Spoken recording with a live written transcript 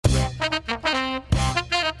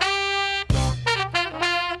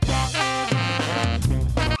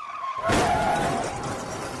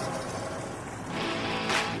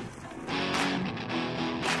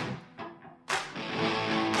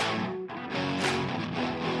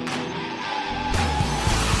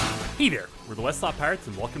Hey there, we're the Westlaw Pirates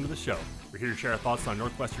and welcome to the show. We're here to share our thoughts on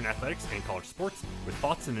Northwestern athletics and college sports with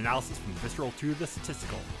thoughts and analysis from the visceral to the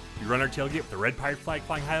statistical. We run our tailgate with the red pirate flag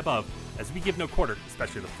flying high above as we give no quarter,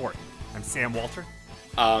 especially the fourth. I'm Sam Walter.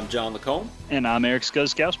 I'm John Lacombe. And I'm Eric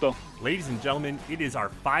Skuzgauspo. Ladies and gentlemen, it is our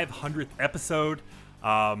 500th episode.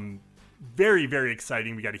 Very, very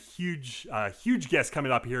exciting. We got a huge guest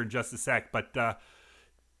coming up here in just a sec. But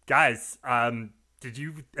guys, did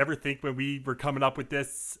you ever think when we were coming up with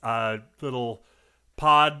this little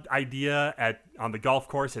pod idea on the golf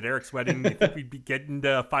course at Eric's wedding, you think we'd be getting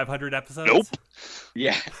to 500 episodes? Nope.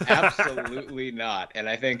 Yeah, absolutely not. And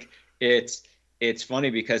I think it's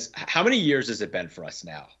funny because how many years has it been for us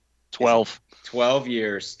now? 12. 12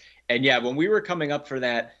 years. And yeah, when we were coming up for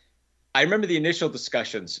that, I remember the initial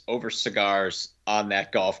discussions over cigars on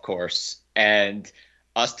that golf course and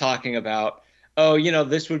us talking about, oh,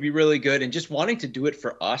 this would be really good, and just wanting to do it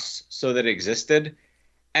for us so that it existed.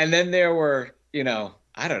 And then there were, 4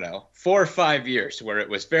 or 5 years where it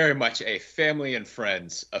was very much a family and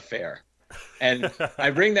friends affair. And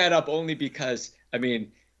I bring that up only because,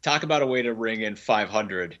 talk about a way to ring in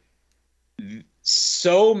 500.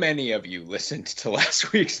 So many of you listened to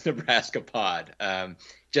last week's Nebraska pod.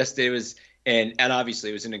 It was, and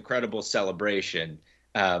obviously it was an incredible celebration.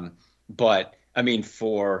 But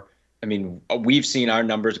we've seen our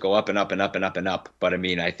numbers go up and up and up and up and up. But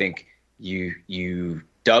I think you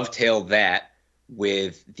dovetail that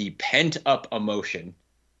with the pent up emotion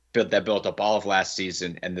that built up all of last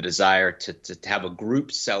season and the desire to have a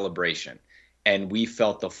group celebration. And we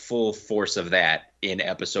felt the full force of that in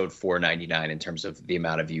episode 499 in terms of the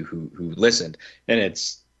amount of you who listened. And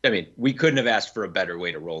we couldn't have asked for a better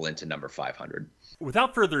way to roll into number 500.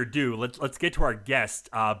 Without further ado, let's get to our guest.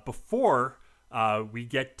 Before we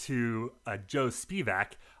get to Joe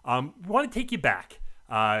Spivak, we want to take you back,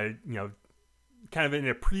 kind of in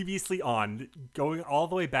a previously on, going all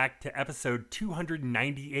the way back to episode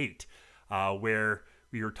 298, where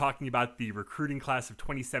we were talking about the recruiting class of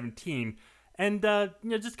 2017. And,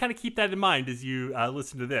 just kind of keep that in mind as you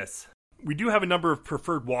listen to this. We do have a number of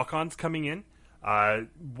preferred walk-ons coming in.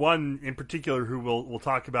 One in particular who we'll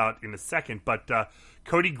talk about in a second, but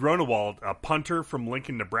Cody Gronewald, a punter from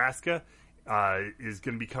Lincoln, Nebraska, is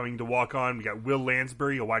going to be coming to walk on. We got Will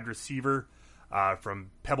Lansbury, a wide receiver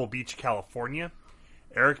from Pebble Beach, California.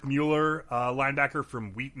 Eric Mueller, linebacker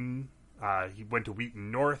from Wheaton. He went to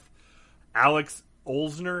Wheaton North. Alex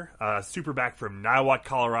Olsner, superback from Niwot,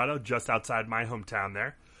 Colorado, just outside my hometown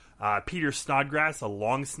there. Peter Snodgrass, a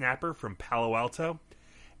long snapper from Palo Alto.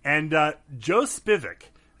 And Joe Spivak,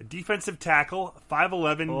 a defensive tackle,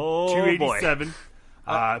 5'11", 287,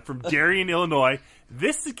 from Darien, Illinois.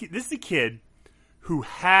 This is a kid who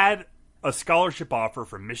had a scholarship offer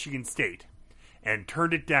from Michigan State and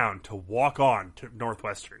turned it down to walk on to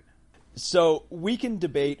Northwestern. So we can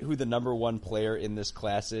debate who the number one player in this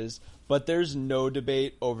class is, but there's no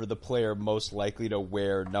debate over the player most likely to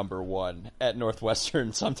wear number one at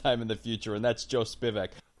Northwestern sometime in the future, and that's Joe Spivak.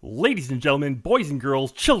 Ladies and gentlemen, boys and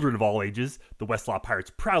girls, children of all ages, the Westlaw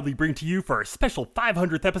Pirates proudly bring to you for our special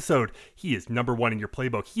 500th episode. He is number one in your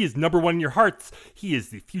playbook. He is number one in your hearts. He is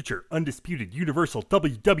the future undisputed universal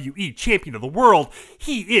WWE champion of the world.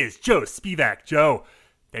 He is Joe Spivak. Joe,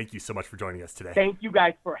 thank you so much for joining us today. Thank you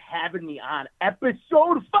guys for having me on episode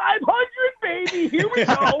 500, baby. Here we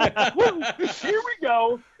go. Woo. Here we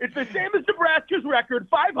go. It's the same as Nebraska's record,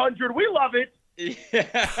 500. We love it.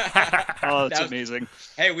 Yeah. Oh, that's amazing.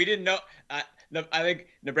 Hey, we didn't know. I think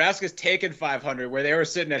Nebraska's taken 500, where they were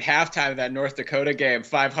sitting at halftime of that North Dakota game.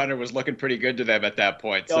 500 was looking pretty good to them at that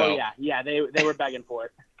point. So. Oh, yeah. They were begging for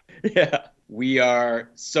it. Yeah. We are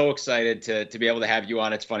so excited to be able to have you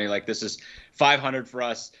on. It's funny, this is 500 for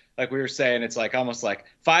us. Like we were saying, it's almost like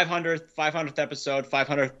 500th episode,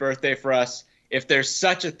 500th birthday for us. If there's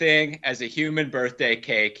such a thing as a human birthday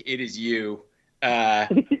cake, it is you. I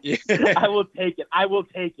will take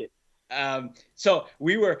it. So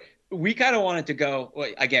we kind of wanted to go,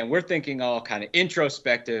 again, we're thinking all kind of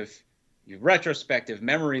introspective, retrospective,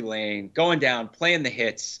 memory lane, going down, playing the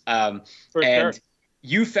hits. Sure.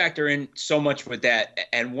 You factor in so much with that.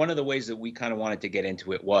 And one of the ways that we kind of wanted to get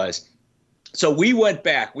into it was, so we went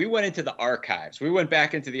into the archives. We went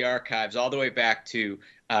back into the archives all the way back to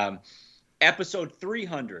episode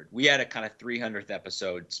 300. We had a kind of 300th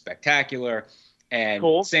episode spectacular. And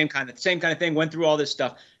cool. Same kind of thing. Went through all this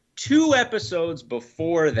stuff. 2 episodes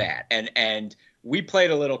before that, and we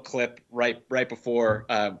played a little clip right before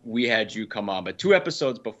we had you come on. But 2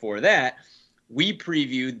 episodes before that, we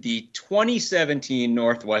previewed the 2017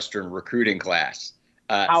 Northwestern recruiting class.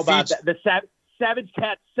 How about that? The Savage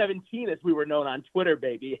Cat 17, as we were known on Twitter,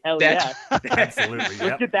 baby. Hell That's- yeah. Absolutely. Let's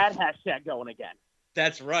Yep. get that hashtag going again.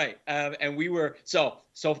 That's right. And we were so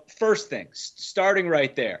first thing, starting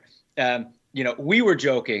right there. We were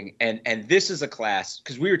joking, and this is a class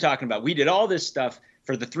because we were talking about we did all this stuff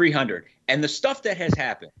for the 300, and the stuff that has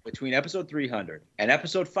happened between episode 300 and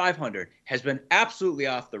episode 500 has been absolutely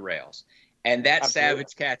off the rails. And that Absolutely.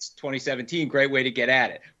 Savage Cats 2017, great way to get at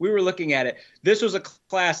it. We were looking at it. This was a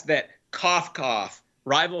class that cough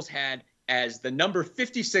Rivals had as the number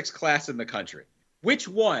 56 class in the country, which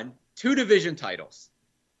won 2 division titles,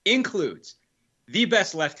 includes the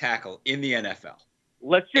best left tackle in the NFL.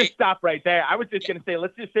 Let's just stop right there. I was just going to say,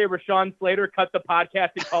 let's just say Rashawn Slater cut the podcast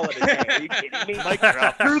and call it a day. Are you kidding me? Mic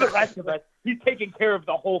drop. Screw the rest of us. He's taking care of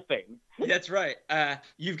the whole thing. That's right.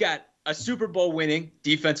 You've got a Super Bowl winning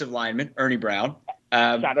defensive lineman, Ernie Brown.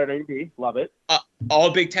 Shout out to AD. Love it. All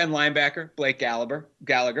Big Ten linebacker, Blake Gallagher.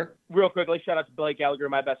 Real quickly, shout out to Blake Gallagher,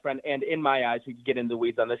 my best friend, and in my eyes, we could get into the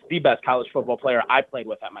weeds on this, the best college football player I played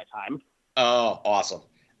with at my time. Oh, awesome.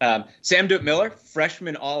 Sam Duke-Miller,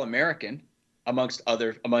 freshman All-American, amongst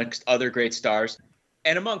other great stars,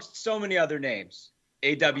 and amongst so many other names,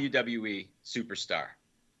 a WWE superstar.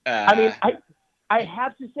 I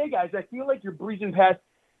have to say, guys, I feel like you're breezing past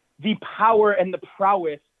the power and the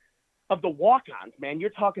prowess of the walk-ons, man.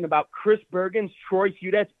 You're talking about Chris Bergens, Troy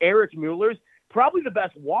Hudetts, Eric Mueller's, probably the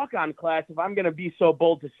best walk-on class, if I'm going to be so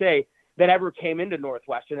bold to say, that ever came into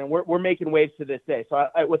Northwestern, and we're making waves to this day. So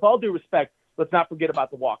with all due respect, let's not forget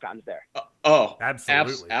about the walk-ons there.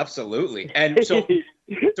 Absolutely. And so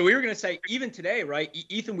we were going to say, even today, right,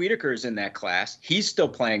 Ethan Wiedeker's in that class. He's still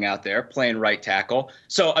playing out there, playing right tackle.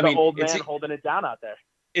 So, I mean, old man holding it down out there.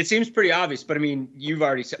 It seems pretty obvious, but I mean, you've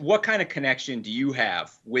already said, what kind of connection do you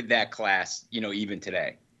have with that class, even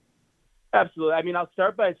today? Absolutely. I mean, I'll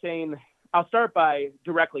start by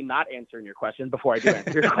directly not answering your question before I do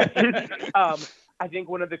answer your question. I think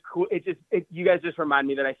one of the you guys just remind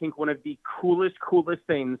me that I think one of the coolest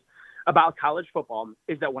things about college football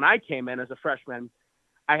is that when I came in as a freshman,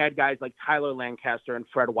 I had guys like Tyler Lancaster and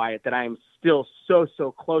Fred Wyatt that I am still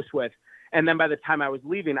so close with. And then by the time I was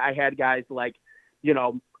leaving, I had guys like,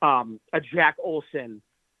 a Jack Olson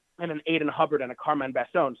and an Aiden Hubbard and a Carmine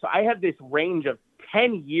Bastone. So I had this range of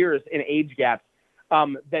 10 years in age gaps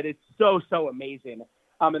that is so amazing.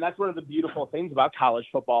 And that's one of the beautiful things about college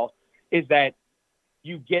football is that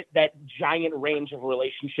you get that giant range of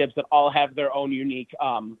relationships that all have their own unique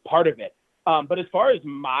part of it. But as far as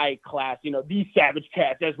my class, the Savage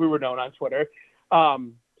Cats, as we were known on Twitter,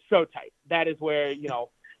 so tight. That is where,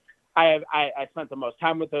 I spent the most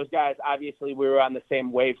time with those guys. Obviously, we were on the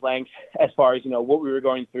same wavelength as far as, what we were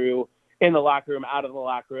going through in the locker room, out of the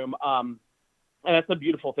locker room. And that's the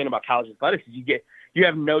beautiful thing about college athletics is you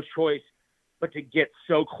have no choice but to get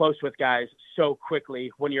so close with guys so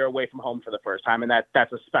quickly when you're away from home for the first time. And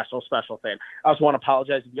that's a special thing. I also want to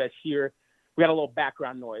apologize if you guys hear, we got a little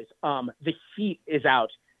background noise. The heat is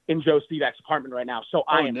out in Joe Spivak's apartment right now. So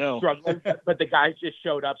I am struggling, but the guys just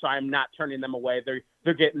showed up, so I'm not turning them away.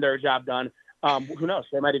 They're getting their job done. Who knows?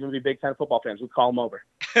 They might even be Big Ten football fans. We call them over.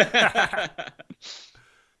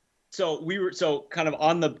 So kind of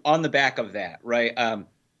on the back of that, right?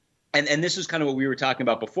 And this is kind of what we were talking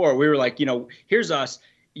about before. We were like, here's us.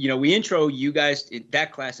 We intro you guys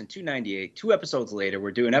that class in 298. 2 episodes later,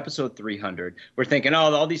 we're doing episode 300. We're thinking,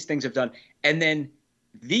 all these things have done, and then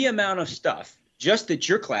the amount of stuff just that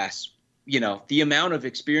your class, the amount of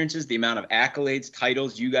experiences, the amount of accolades,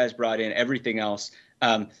 titles you guys brought in, everything else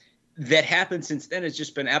that happened since then has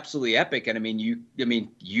just been absolutely epic. And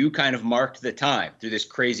you kind of marked the time through this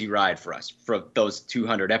crazy ride for us for those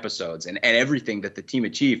 200 episodes and everything that the team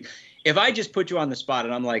achieved. If I just put you on the spot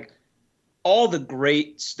and I'm like, all the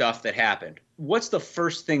great stuff that happened, what's the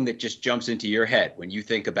first thing that just jumps into your head when you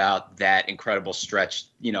think about that incredible stretch,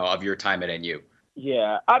 of your time at NU?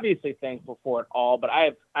 Yeah, obviously thankful for it all, but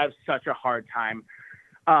I have such a hard time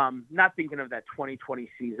not thinking of that 2020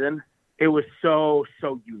 season. It was so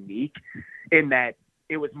unique in that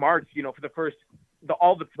it was March, for the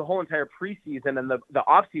whole entire preseason and the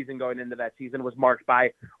off season going into that season was marked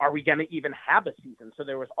by, are we going to even have a season? So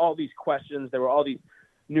there was all these questions. There were all these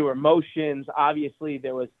new emotions. Obviously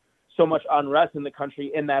there was so much unrest in the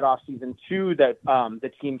country in that off season too, that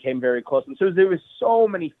the team came very close. And so there was so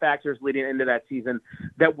many factors leading into that season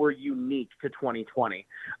that were unique to 2020.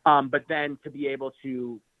 But then to be able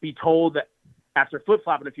to be told that after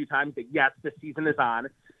flip-flopping a few times that yes, the season is on,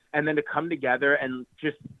 and then to come together and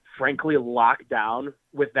just frankly lock down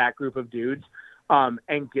with that group of dudes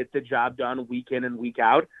and get the job done week in and week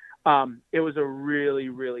out. It was a really,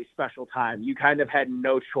 really special time. You kind of had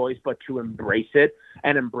no choice but to embrace it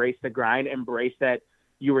and embrace the grind, embrace that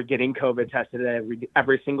you were getting COVID tested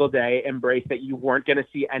every single day, embrace that you weren't going to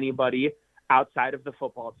see anybody outside of the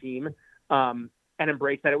football team, and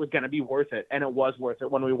embrace that it was going to be worth it. And it was worth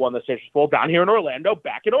it when we won the Citrus Bowl down here in Orlando,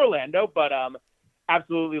 back in Orlando. But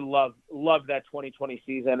absolutely love that 2020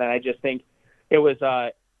 season. And I just think it was,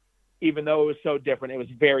 even though it was so different, it was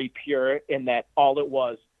very pure in that all it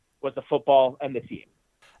was the football and the team.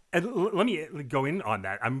 And let me go in on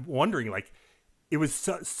that. I'm wondering, like, it was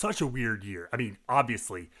such a weird year. I mean,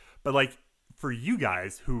 obviously, but like for you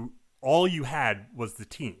guys who all you had was the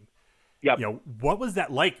team, Yep. you know, what was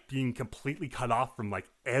that like being completely cut off from like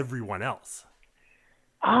everyone else?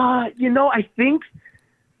 You know, I think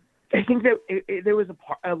that there was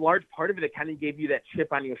a large part of it that kind of gave you that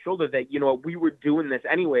chip on your shoulder that, you know, we were doing this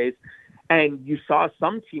anyways. And you saw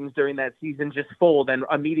some teams during that season just fold and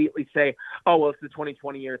immediately say, oh, well, it's the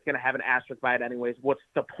 2020 year. It's going to have an asterisk by it anyways. What's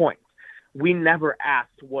the point? We never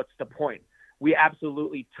asked what's the point. We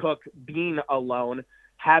absolutely took being alone,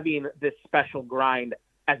 having this special grind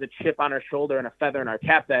as a chip on our shoulder and a feather in our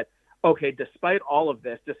cap that, okay, despite all of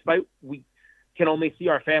this, despite we can only see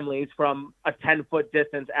our families from a 10-foot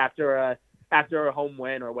distance after a home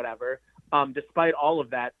win or whatever, despite all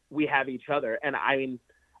of that, we have each other. And I mean,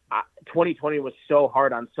 2020 was so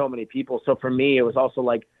hard on so many people. So for me, it was also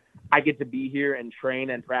like, I get to be here and train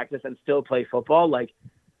and practice and still play football. Like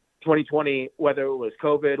 2020, whether it was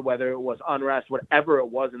COVID, whether it was unrest, whatever it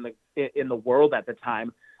was in the world at the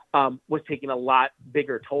time, was taking a lot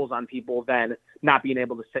bigger tolls on people than not being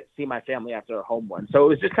able to see my family after a home win. So it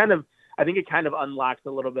was just kind of, I think it kind of unlocks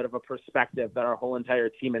a little bit of a perspective that our whole entire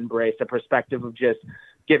team embraced, a perspective of just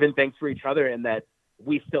giving thanks for each other and that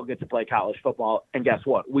we still get to play college football. And guess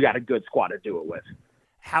what? We got a good squad to do it with.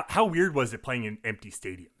 How weird was it playing in empty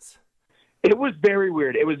stadiums? It was very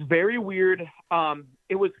weird. It was very weird.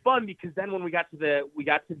 It was fun because then when we got to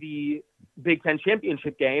the Big Ten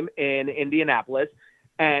championship game in Indianapolis,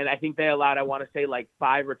 and I think they allowed, I want to say like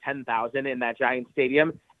 5,000 or 10,000 in that giant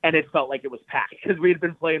stadium. And it felt like it was packed because we had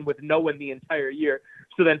been playing with no one the entire year.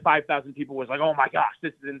 So then 5,000 people was like, oh my gosh,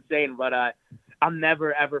 this is insane. But I'll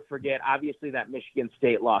never, ever forget. Obviously that Michigan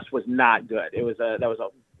State loss was not good. It was a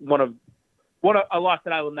loss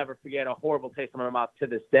that I will never forget, a horrible taste in my mouth to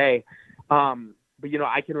this day. But you know,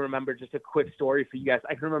 I can remember just a quick story for you guys.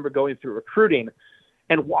 I can remember going through recruiting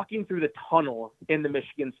and walking through the tunnel in the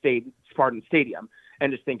Michigan State Spartan Stadium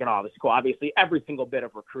and just thinking, oh, this is cool. Obviously, every single bit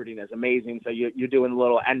of recruiting is amazing. So you're doing a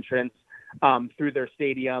little entrance through their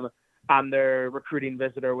stadium on their recruiting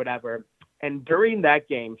visit or whatever. And during that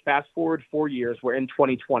game, fast forward 4 years, we're in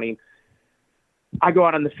 2020. I go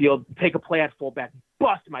out on the field, take a play at fullback,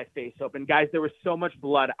 bust my face open. Guys, there was so much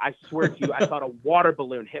blood. I swear to you, I thought a water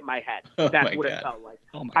balloon hit my head. That's what it felt like.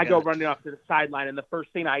 I go running off to the sideline, and the first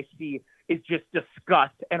thing I see is just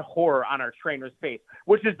disgust and horror on our trainer's face,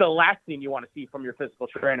 which is the last thing you want to see from your physical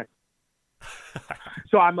trainer.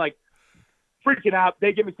 So I'm like freaking out.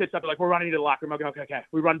 They give me stitched up. They're like, we're running to the locker room. Okay.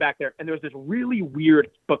 We run back there. And there was this really weird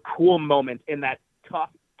but cool moment in that tough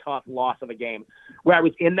loss of a game where I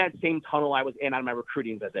was in that same tunnel I was in on my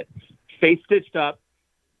recruiting visit, face stitched up,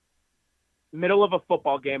 middle of a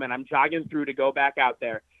football game, and I'm jogging through to go back out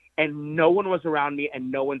there, and no one was around me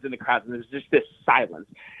and no one's in the crowd, and there was just this silence.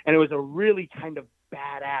 And it was a really kind of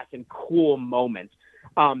badass and cool moment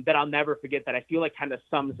that I'll never forget, that I feel like kind of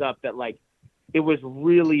sums up that, like, it was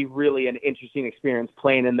really, really an interesting experience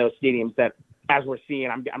playing in those stadiums that, as we're seeing,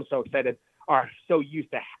 I'm so excited, are so used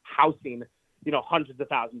to housing, you know, hundreds of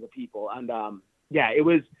thousands of people. And it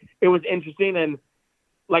was interesting. And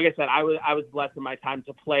like I said, I was blessed in my time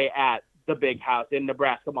to play at the Big House in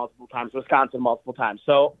Nebraska multiple times, Wisconsin multiple times.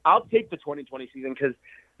 So I'll take the 2020 season because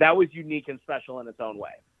that was unique and special in its own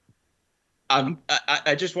way.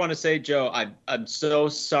 I just want to say, Joe, I'm so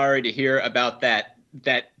sorry to hear about that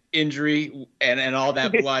injury and all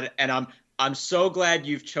that blood. And I'm so glad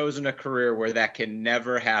you've chosen a career where that can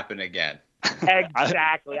never happen again.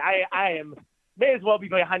 Exactly. I am may as well be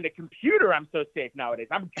behind a computer. I'm so safe nowadays.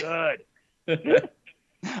 I'm good.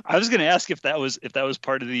 I was going to ask if that was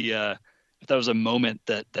part of the if that was a moment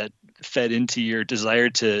that fed into your desire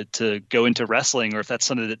to go into wrestling, or if that's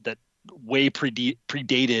something that way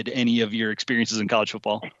predated any of your experiences in college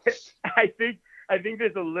football. I think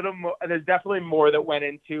there's a little more. There's definitely more that went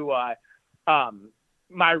into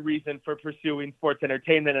my reason for pursuing sports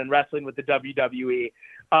entertainment and wrestling with the WWE.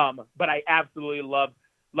 But I absolutely love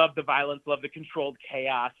the violence, love the controlled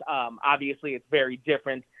chaos. Obviously, it's very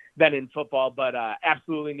different than in football, but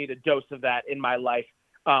absolutely need a dose of that in my life,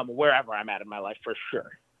 wherever I'm at in my life, for sure.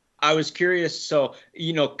 I was curious. So,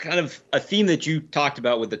 kind of a theme that you talked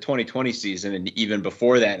about with the 2020 season and even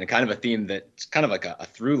before that, and kind of a theme that's kind of like a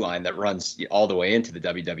through line that runs all the way into the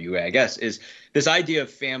WWE, I guess, is this idea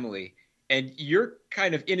of family. And you're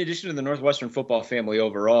kind of, in addition to the Northwestern football family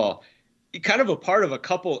overall, kind of a part of a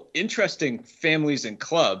couple interesting families and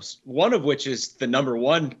clubs, one of which is the number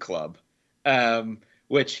one club,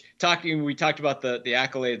 which we talked about the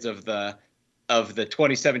accolades of the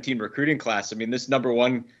 2017 recruiting class. I mean,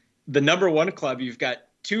 the number one club, you've got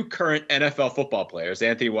two current NFL football players,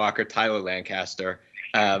 Anthony Walker, Tyler Lancaster.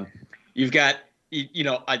 You've got,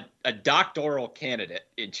 a doctoral candidate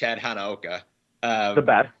in Chad Hanaoka. The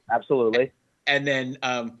best, absolutely. And then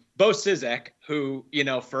Bo Sizek, who,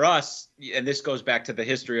 for us, and this goes back to the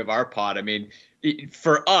history of our pod, I mean,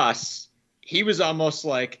 for us, he was almost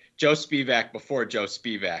like Joe Spivak before Joe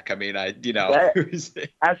Spivak. I mean,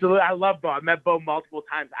 absolutely. I love Bo. I met Bo multiple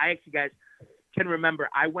times. I actually, guys, can remember,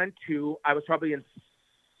 I was probably in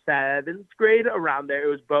 7th grade around there.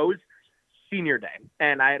 It was Bo's senior day.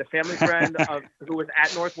 And I had a family friend who was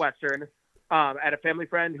at Northwestern. I had a family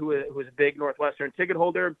friend who was a big Northwestern ticket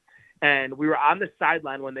holder. And we were on the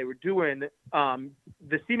sideline when they were doing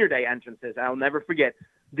the senior day entrances. I'll never forget,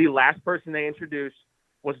 the last person they introduced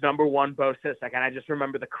was number one, Bo Sizek. And I just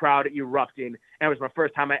remember the crowd erupting. And it was my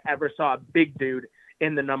first time I ever saw a big dude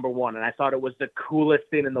in the number one. And I thought it was the coolest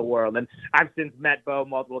thing in the world. And I've since met Bo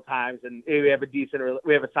multiple times, and we have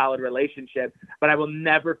a solid relationship, but I will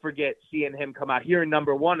never forget seeing him come out here in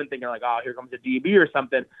number one and thinking like, oh, here comes a DB or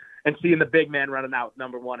something, and seeing the big man running out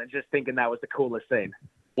number one and just thinking that was the coolest thing.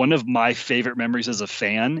 One of my favorite memories as a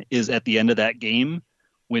fan is at the end of that game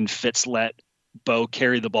when Fitz let Bo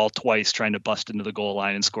carry the ball twice, trying to bust into the goal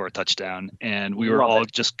line and score a touchdown. And we were all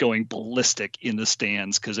just going ballistic in the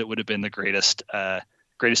stands because it would have been the greatest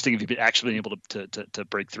thing if you'd actually been able to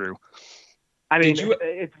break through. I mean,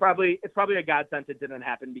 it's probably a godsend it didn't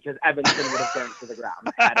happen, because Evanston would have burned to the ground.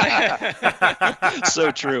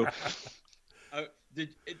 So true.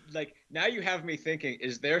 Now you have me thinking,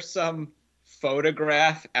 is there some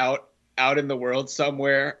photograph out in the world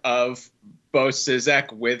somewhere of Bo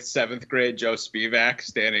Sizek with 7th grade Joe Spivak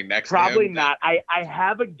standing next to him? Probably not. I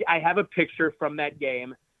have a picture from that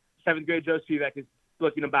game. 7th grade Joe Spivak is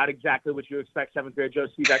looking about exactly what you expect 7th grade Joe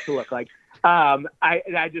Spivak to look like.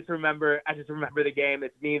 I just remember the game.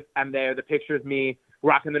 It's me. I'm there. The picture is me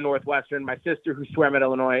rocking the Northwestern. My sister, who swam at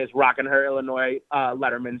Illinois, is rocking her Illinois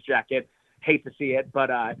Letterman's jacket. Hate to see it, but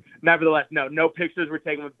nevertheless, no pictures were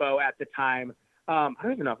taken with Bo at the time. I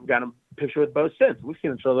don't even know if I've got a picture with Bo since. We've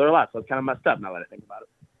seen each other a lot, so it's kind of messed up now that I think about it.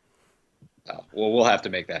 Oh, well, we'll have to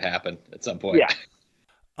make that happen at some point. Yeah.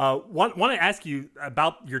 Want to ask you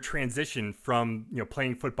about your transition from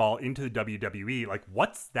playing football into the WWE. Like,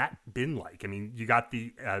 what's that been like? I mean, you got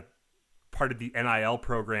the part of the NIL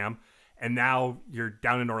program, and now you're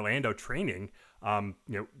down in Orlando training.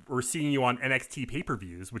 We're seeing you on NXT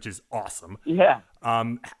pay-per-views, which is awesome. Yeah.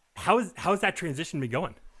 How's that transition been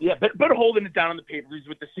going? Yeah, but holding it down on the pay-per-views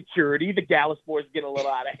with the security, the Gallus boys get a little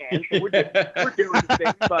out of hand. So we're doing the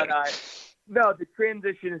thing, but no, the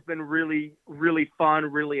transition has been really, really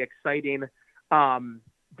fun, really exciting.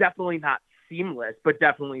 Definitely not seamless, but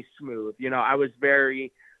definitely smooth. I was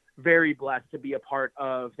very, very blessed to be a part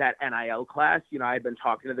of that NIL class. I had been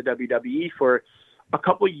talking to the WWE for a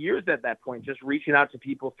couple of years at that point, just reaching out to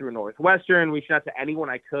people through Northwestern, reaching out to anyone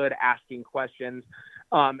I could, asking questions,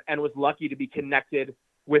 and was lucky to be connected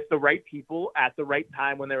with the right people at the right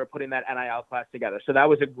time when they were putting that NIL class together. So that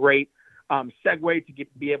was a great segue to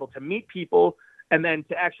be able to meet people, and then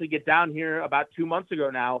to actually get down here about 2 months ago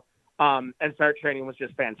now and start training was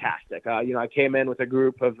just fantastic. I came in with a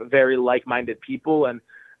group of very like-minded people, and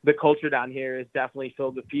the culture down here is definitely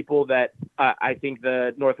filled with people that I think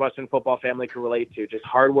the Northwestern football family can relate to, just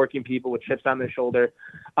hardworking people with chips on their shoulder.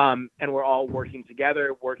 And we're all working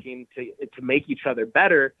together, working to make each other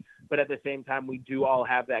better. But at the same time, we do all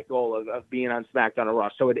have that goal of being on SmackDown or Raw.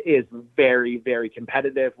 So it is very, very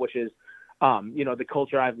competitive, which is, the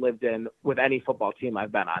culture I've lived in with any football team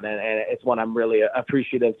I've been on. And it's one I'm really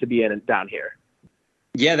appreciative to be in down here.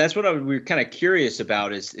 Yeah, that's what we're kind of curious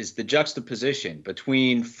about is the juxtaposition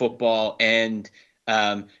between football and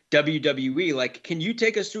WWE. Like, can you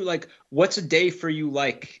take us through, like, what's a day for you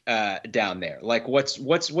like down there? Like, what's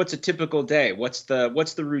a typical day? What's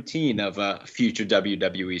the routine of a future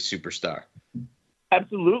WWE superstar?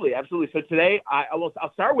 Absolutely. So today, I'll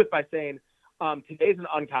start with by saying today's an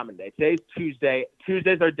uncommon day. Today's Tuesday.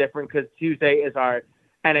 Tuesdays are different because Tuesday is our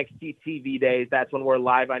NXT TV days. That's when we're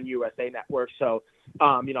live on USA Network. So,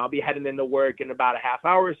 I'll be heading into work in about a half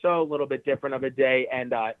hour or so, a little bit different of a day.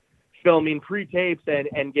 And filming pre-tapes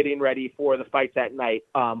and getting ready for the fights at night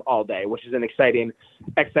all day, which is an exciting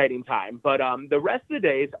time. But the rest of the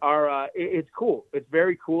days are it's cool. It's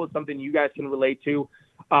very cool. It's something you guys can relate to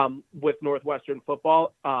with Northwestern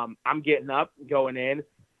football. I'm getting up, going in,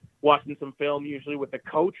 watching some film, usually with a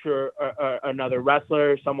coach or another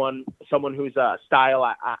wrestler, someone whose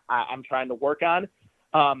style I'm trying to work on.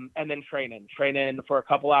 And then training for a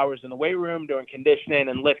couple hours in the weight room, doing conditioning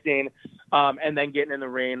and lifting, and then getting in the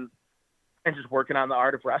ring and just working on the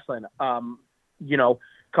art of wrestling. A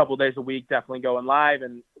couple days a week, definitely going live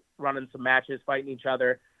and running some matches, fighting each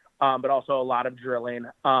other, but also a lot of drilling.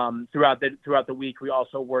 Throughout the week, we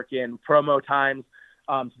also work in promo times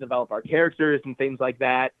to develop our characters and things like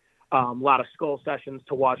that. A lot of skull sessions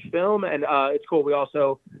to watch film, and it's cool. We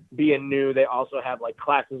also, being new, they also have like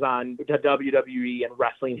classes on the WWE and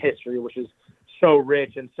wrestling history, which is so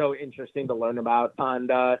rich and so interesting to learn about. And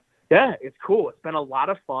yeah, it's cool. It's been a lot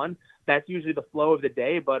of fun. That's usually the flow of the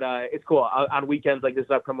day, but it's cool. On weekends like this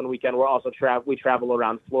upcoming weekend, we're also we travel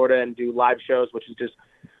around Florida and do live shows, which is just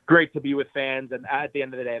great to be with fans. And at the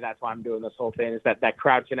end of the day, that's why I'm doing this whole thing, is that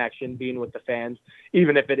crowd connection, being with the fans,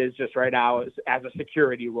 even if it is just right now as a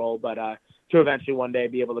security role, but to eventually one day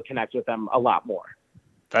be able to connect with them a lot more.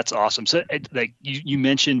 That's awesome. So like you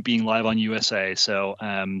mentioned being live on USA. So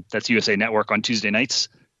that's USA Network on Tuesday nights.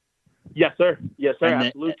 Yes, sir.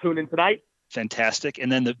 Absolutely. Tune in tonight. Fantastic.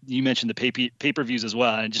 And then you mentioned the pay-per-views as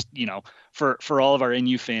well. And just, for all of our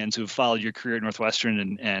NU fans who have followed your career at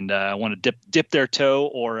Northwestern and want to dip their toe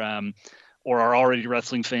or are already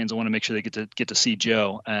wrestling fans and want to make sure they get to see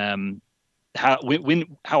Joe. How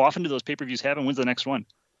often do those pay-per-views happen? When's the next one?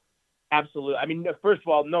 Absolutely. I mean, first of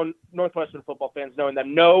all, no Northwestern football fans knowing that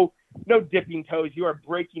no dipping toes. You are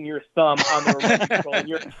breaking your thumb on the remote control and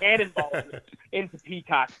you're cannonballing into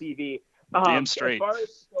Peacock TV. Damn straight.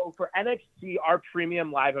 So for NXT, our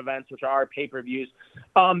premium live events, which are our pay-per-views,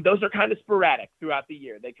 those are kind of sporadic throughout the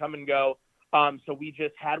year. They come and go. So we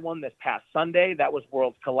just had one this past Sunday. That was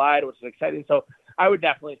Worlds Collide, which is exciting. So I would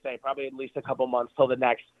definitely say probably at least a couple months till the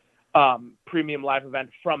next premium live event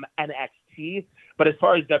from NXT. But as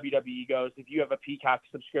far as WWE goes, if you have a Peacock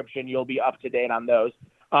subscription, you'll be up to date on those.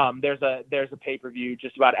 There's a pay-per-view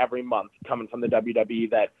just about every month coming from the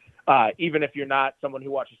WWE that even if you're not someone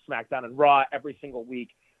who watches SmackDown and Raw every single week,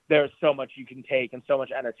 there's so much you can take and so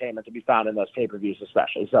much entertainment to be found in those pay-per-views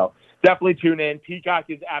especially. So definitely tune in. Peacock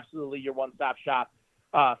is absolutely your one-stop shop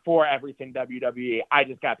for everything WWE. I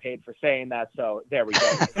just got paid for saying that, so there we go.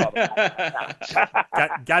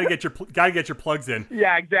 Gotta get your plugs in.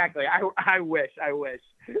 Yeah, exactly. I wish.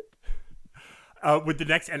 Would the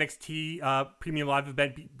next NXT premium live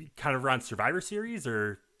event be kind of around Survivor Series,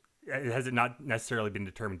 or has it not necessarily been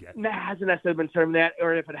determined yet? No, it hasn't necessarily been determined yet,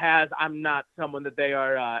 or if it has, I'm not someone that they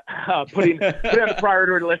are putting on a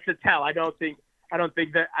priority list to tell. I don't think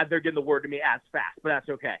that they're getting the word to me as fast, but that's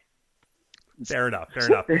okay. Fair enough.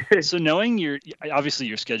 So knowing obviously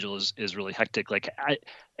your schedule is really hectic,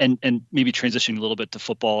 and maybe transitioning a little bit to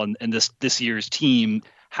football and this year's team,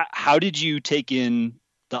 how did you take in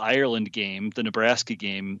the Ireland game, the Nebraska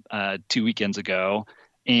game 2 weekends ago,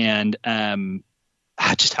 and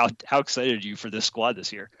just how excited are you for this squad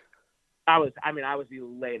this year? I was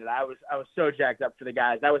elated. I was so jacked up for the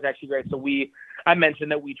guys. That was actually great. So I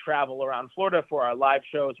mentioned that we travel around Florida for our live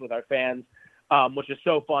shows with our fans, which is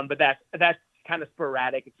so fun, but that's kind of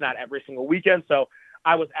sporadic. It's not every single weekend. So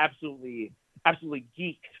I was absolutely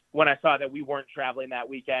geeked when I saw that we weren't traveling that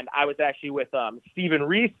weekend. I was actually with Stephen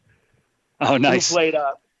Reese. Oh, nice. Who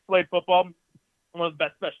played football. One of the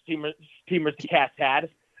best special teamers the Cats had.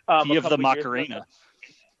 He of the Macarena.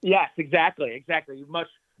 Yes, exactly.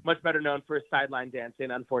 Much better known for his sideline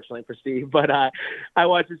dancing, unfortunately for Steve. But I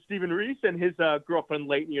watched Stephen Reese and his girlfriend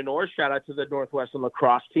Leighton Yanor. Shout out to the Northwestern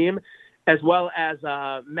lacrosse team, as well as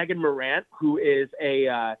Megan Morant, who is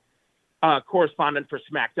a correspondent for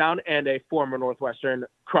SmackDown and a former Northwestern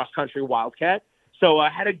cross-country Wildcat. So I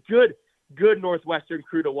had a good Northwestern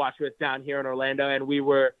crew to watch with down here in Orlando, and we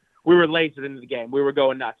were lasered into the game. We were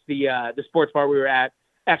going nuts. The sports bar we were at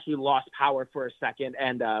actually lost power for a second,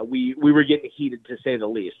 and we were getting heated, to say the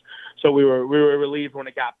least. So we were relieved when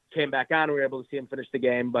it came back on. We were able to see him finish the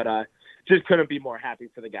game, but just couldn't be more happy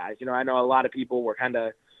for the guys. I know a lot of people were kind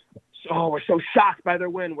of, we're so shocked by their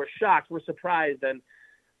win. We're shocked. We're surprised. And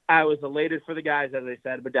I was elated for the guys, as I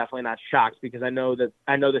said, but definitely not shocked, because I know the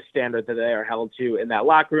standard that they are held to in that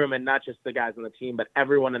locker room, and not just the guys on the team, but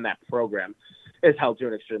everyone in that program is held to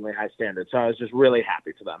an extremely high standard. So I was just really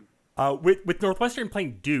happy for them. With Northwestern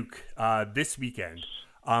playing Duke this weekend,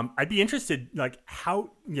 I'd be interested, how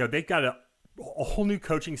they've got a whole new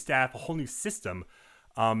coaching staff, a whole new system.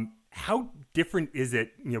 how different is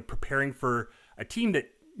it, preparing for a team that,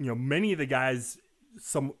 many of the guys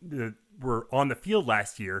were on the field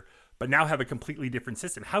last year, but now have a completely different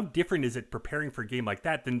system? How different is it preparing for a game like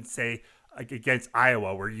that than, say, like against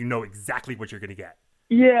Iowa, where you know exactly what you're going to get?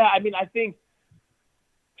 Yeah, I mean, I think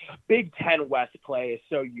Big Ten West play is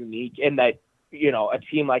so unique in that, a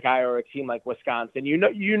team like Iowa or a team like Wisconsin, you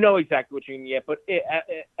know exactly what you're going to get. But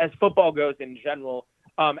as football goes in general,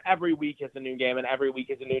 every week is a new game and every week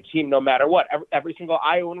is a new team, no matter what. Every single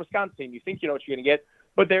Iowa and Wisconsin team, you think you know what you're going to get,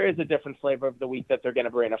 but there is a different flavor of the week that they're going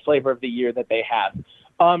to bring, a flavor of the year that they have.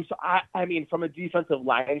 So I mean, from a defensive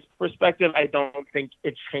line's perspective, I don't think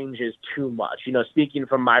it changes too much. Speaking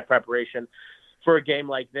from my preparation for a game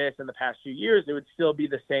like this in the past few years, it would still be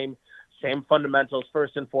the same fundamentals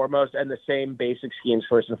first and foremost, and the same basic schemes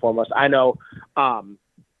first and foremost. I know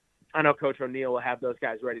Coach O'Neill will have those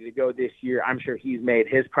guys ready to go this year. I'm sure he's made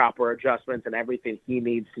his proper adjustments and everything he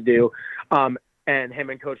needs to do. And him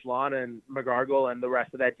and Coach Lon and McGargle and the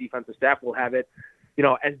rest of that defensive staff will have it,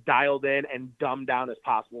 as dialed in and dumbed down as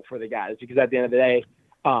possible for the guys. Because at the end of the day,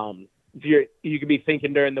 you could be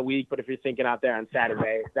thinking during the week, but if you're thinking out there on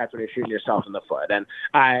Saturday, that's when you're shooting yourself in the foot. And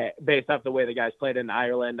based off the way the guys played in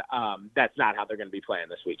Ireland, that's not how they're going to be playing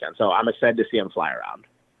this weekend. So I'm excited to see them fly around.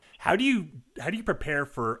 How do you prepare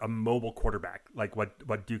for a mobile quarterback like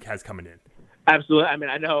what Duke has coming in? Absolutely. I mean,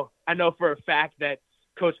 I know for a fact that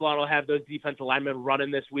Coach Lon will have those defensive linemen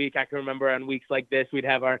running this week. I can remember on weeks like this, we'd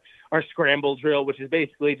have our scramble drill, which is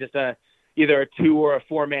basically just either a 2 or a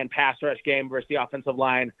 4-man pass rush game versus the offensive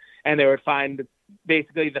line. And they would find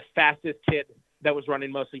basically the fastest kid that was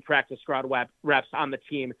running mostly practice squad reps on the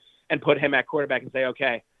team and put him at quarterback and say,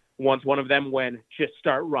 okay, once one of them win, just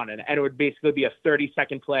start running. And it would basically be a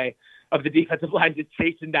 30-second play of the defensive line just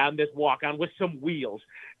chasing down this walk-on with some wheels.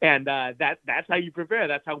 And that's how you prepare.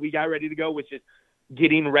 That's how we got ready to go, which is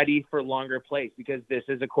getting ready for longer plays, because this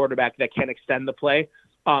is a quarterback that can extend the play.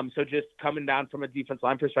 So just coming down from a defensive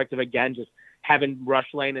line perspective, again, just having rush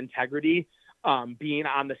lane integrity, being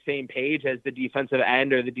on the same page as the defensive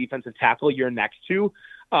end or the defensive tackle you're next to,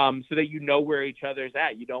 so that you know where each other's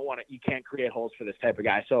at. You can't create holes for this type of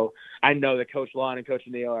guy. So I know that Coach Lon and Coach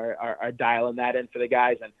O'Neill are dialing that in for the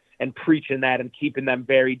guys and preaching that and keeping them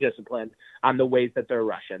very disciplined on the ways that they're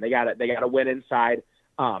rushing. They got to win inside.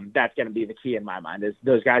 That's going to be the key in my mind, is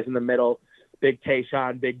those guys in the middle, Big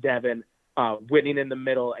Tayshaun, Big Devin, winning in the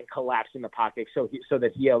middle and collapsing the pocket so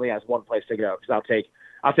that he only has one place to go. Because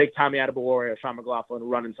I'll take Tommy Adebawore or Sean McLaughlin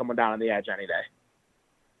running someone down on the edge any day.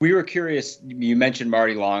 We were curious. You mentioned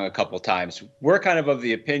Marty Long a couple of times. We're kind of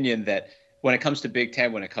the opinion that when it comes to Big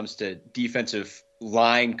Ten, when it comes to defensive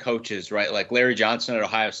line coaches, right? Like Larry Johnson at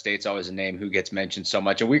Ohio State's always a name who gets mentioned so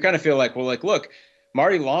much. And we kind of feel like look,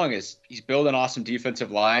 Marty Long he's building awesome defensive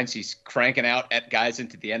lines. He's cranking out at guys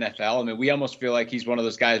into the NFL. I mean, we almost feel like he's one of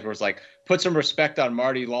those guys where it's like, put some respect on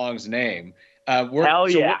Marty Long's name. Hell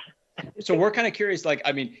yeah. So we're kind of curious, like,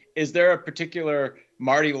 I mean, is there a particular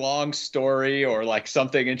Marty Long story or like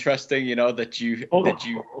something interesting, that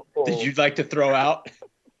you'd like to throw out?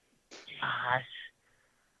 Gosh.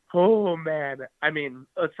 Oh man. I mean,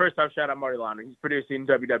 let's first off shout out Marty Long. He's producing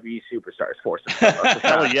WWE superstars for us.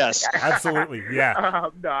 Hell yes. Absolutely. Yeah.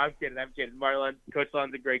 No, I'm kidding. Marty Long, Coach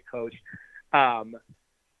Long's a great coach.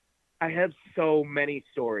 I have so many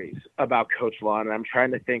stories about Coach Lon, and I'm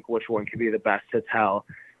trying to think which one could be the best to tell.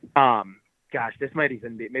 Gosh, this might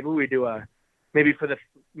even be, maybe we do for the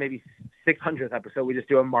 600th episode, we just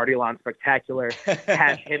do a Marty Lon spectacular,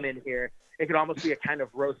 have him in here. It could almost be a kind of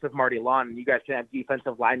roast of Marty Lon, and you guys can have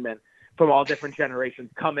defensive linemen from all different generations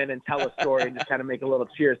come in and tell a story and just kind of make a little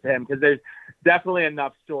cheers to him, because there's definitely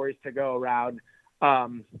enough stories to go around.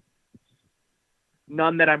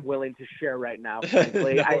 None that I'm willing to share right now,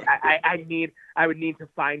 frankly. No. I would need to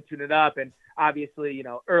fine tune it up, and obviously,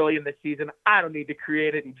 early in the season, I don't need to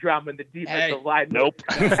create any drama in the defensive line. Nope.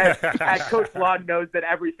 And Coach Lon knows that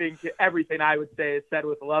everything I would say is said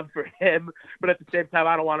with love for him, but at the same time,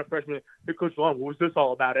 I don't want to freshman. Hey, Coach Lon, what was this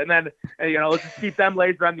all about? And then, let's just keep them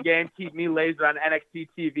laser on the game, keep me laser on NXT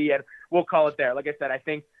TV, and we'll call it there. Like I said, I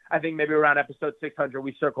think maybe around episode 600,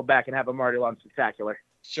 we circle back and have a Marty Lon spectacular.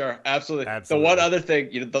 Sure, absolutely. The one other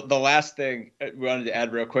thing, the last thing we wanted to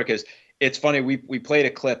add real quick is, it's funny, we played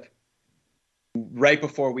a clip right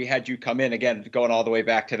before we had you come in, again, going all the way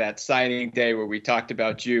back to that signing day where we talked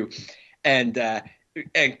about you and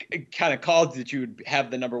kind of called that you would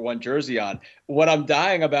have the number 1 jersey on. What I'm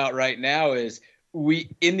dying about right now is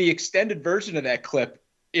in the extended version of that clip,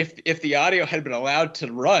 if the audio had been allowed to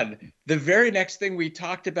run, the very next thing we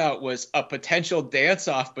talked about was a potential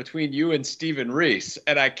dance-off between you and Stephen Reese.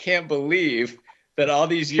 And I can't believe that all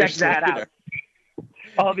these years later,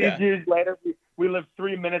 All these years later, we live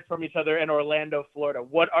 3 minutes from each other in Orlando, Florida.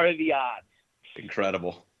 What are the odds?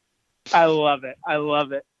 Incredible. I love it. I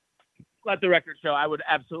love it. Let the record show I would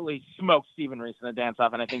absolutely smoke Stephen Reese in a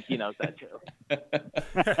dance-off, and I think he knows that too.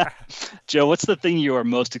 Joe, what's the thing you are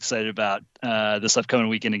most excited about this upcoming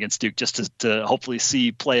weekend against Duke, just to hopefully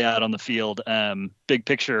see play out on the field, big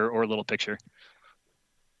picture or little picture?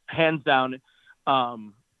 Hands down, I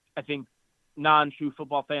think non-true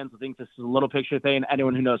football fans will think this is a little picture thing.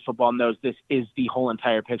 Anyone who knows football knows this is the whole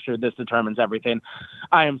entire picture. This determines everything.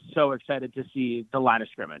 I am so excited to see the line of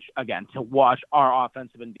scrimmage again, to watch our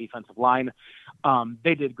offensive and defensive line.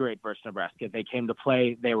 They did great versus Nebraska. They came to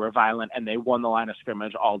play, they were violent, and they won the line of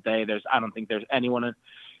scrimmage all day. I don't think there's anyone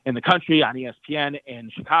in the country on ESPN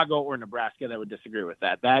in Chicago or Nebraska that would disagree with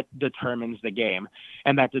that. That determines the game,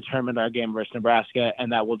 and that determined our game versus Nebraska,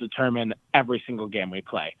 and that will determine every single game we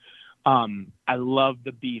play. I love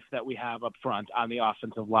the beef that we have up front on the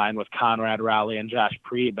offensive line with Conrad Rowley and Josh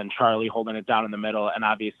Preeb and Charlie holding it down in the middle, and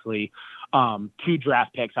obviously 2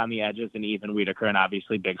 draft picks on the edges and Even Whitaker and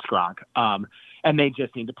obviously Big Skronk. And they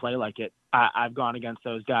just need to play like it. I've gone against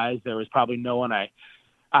those guys. There was probably no one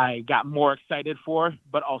I got more excited for,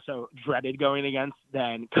 but also dreaded going against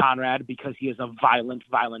than Conrad, because he is a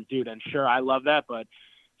violent dude. And sure, I love that, but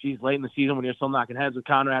geez, late in the season when you're still knocking heads with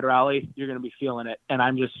Conrad Rowley, you're going to be feeling it. And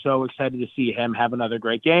I'm just so excited to see him have another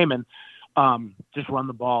great game and just run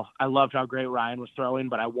the ball. I loved how great Ryan was throwing,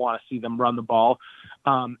 but I want to see them run the ball.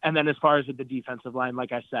 And then as far as with the defensive line,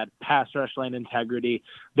 like I said, pass rush lane integrity,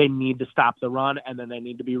 they need to stop the run, and then they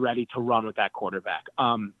need to be ready to run with that quarterback.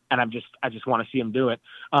 And I just want to see them do it.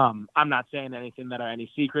 I'm not saying anything that are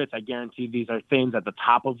any secrets. I guarantee these are things at the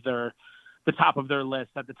top of their list,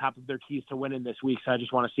 at the top of their keys to winning this week. So I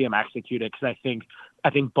just want to see them execute it, because I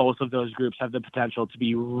think both of those groups have the potential to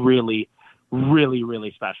be really, really,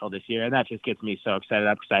 really special this year. And that just gets me so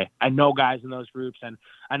excited, because I know guys in those groups and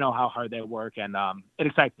I know how hard they work, and it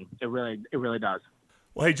excites me. It really does.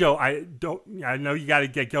 Well, hey, Joe, I know you got to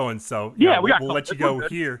get going. So we'll let you go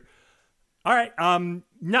here. All right.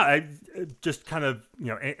 I just kind of,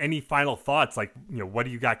 any final thoughts, like, what do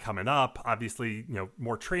you got coming up? Obviously,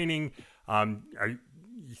 more training. Are you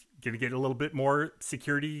going to get a little bit more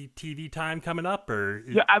security TV time coming up, or?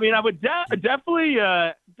 Yeah, I mean, I would definitely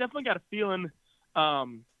got a feeling,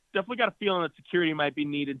 that security might be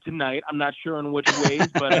needed tonight. I'm not sure in which ways,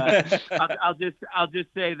 but I'll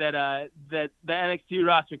just say that the NXT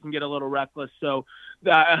roster can get a little reckless, so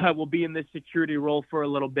we'll be in this security role for a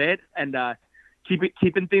little bit and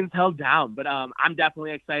keeping things held down. But I'm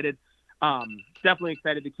definitely excited. Definitely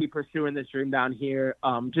excited to keep pursuing this dream down here.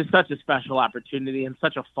 Just such a special opportunity and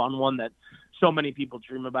such a fun one that so many people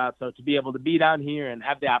dream about. So to be able to be down here and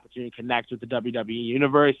have the opportunity to connect with the WWE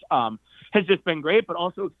universe has just been great, but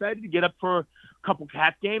also excited to get up for a couple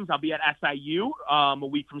Cats games. I'll be at SIU a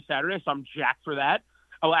week from Saturday, so I'm jacked for that.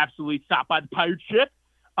 I will absolutely stop by the Pirate Ship.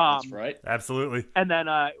 That's right. Absolutely. And then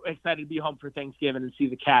excited to be home for Thanksgiving and see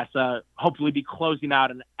the Cats hopefully be closing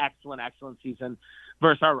out an excellent season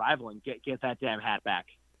versus our rival and get that damn hat back.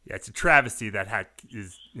 Yeah, it's a travesty that hat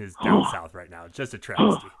is down south right now. It's just a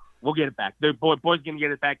travesty. We'll get it back. The boys going to get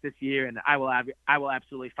it back this year, and I will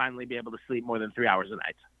absolutely finally be able to sleep more than 3 hours a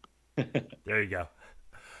night. There you go.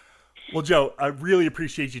 Well, Joe, I really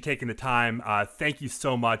appreciate you taking the time. Thank you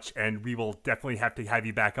so much, and we will definitely have to have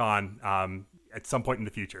you back on at some point in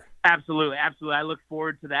the future. Absolutely. I look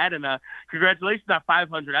forward to that, and congratulations on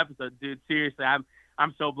 500 episodes, dude. Seriously, I'm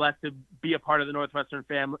so blessed to be a part of the Northwestern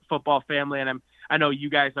football family, and I know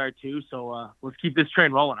you guys are too. So let's keep this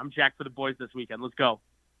train rolling. I'm jacked for the boys this weekend. Let's go.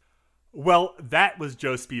 Well, that was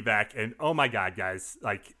Joe Spivak, and oh my God, guys,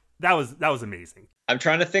 like that was amazing. I'm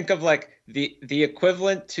trying to think of like the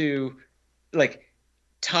equivalent to like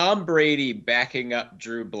Tom Brady backing up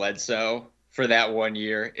Drew Bledsoe for that 1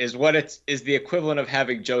 year is the equivalent of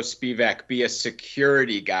having Joe Spivak be a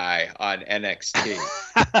security guy on NXT.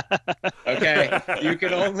 Okay,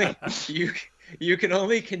 you can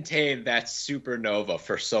only contain that supernova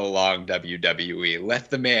for so long. WWE, let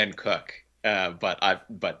the man cook.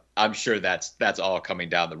 But I'm sure that's all coming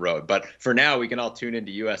down the road. But for now, we can all tune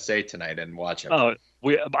into USA Tonight and watch him. Oh,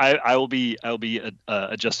 I will be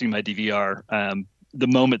adjusting my DVR the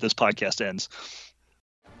moment this podcast ends.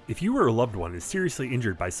 If you or a loved one is seriously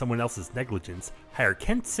injured by someone else's negligence, hire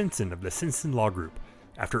Kent Simpson of the Simpson Law Group.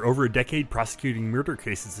 After over a decade prosecuting murder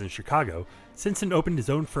cases in Chicago, Simpson opened his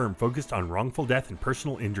own firm focused on wrongful death and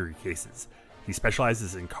personal injury cases. He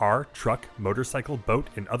specializes in car, truck, motorcycle, boat,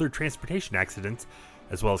 and other transportation accidents,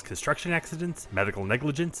 as well as construction accidents, medical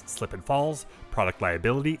negligence, slip and falls, product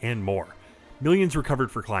liability, and more. Millions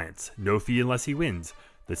recovered for clients. No fee unless he wins.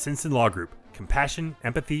 The Simpson Law Group. compassion,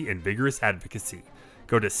 empathy, and vigorous advocacy.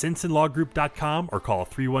 Go to simpsonlawgroup.com or call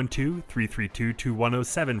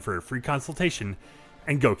 312-332-2107 for a free consultation,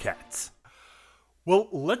 and go Cats. Well,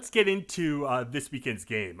 let's get into this weekend's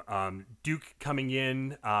game. Duke coming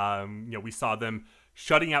in, we saw them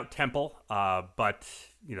shutting out Temple, but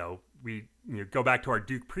we go back to our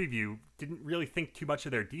Duke preview, didn't really think too much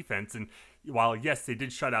of their defense. And while, yes, they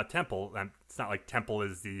did shut out Temple, it's not like Temple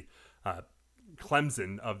is the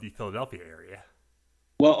Clemson of the Philadelphia area.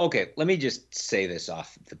 Well, okay, let me just say this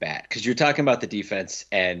off the bat, because you're talking about the defense,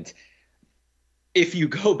 and if you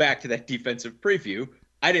go back to that defensive preview,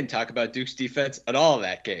 I didn't talk about Duke's defense at all in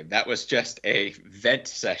that game. That was just a vent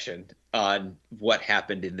session on what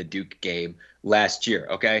happened in the Duke game last year,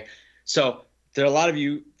 okay? So there are a lot of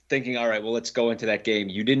you thinking, all right, well, let's go into that game.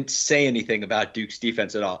 You didn't say anything about Duke's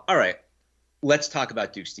defense at all. All right, let's talk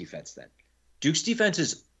about Duke's defense then. Duke's defense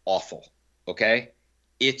is awful, okay?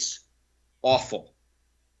 It's awful.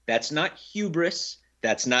 That's not hubris.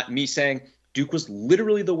 That's not me saying Duke was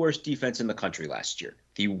literally the worst defense in the country last year.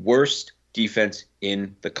 The worst defense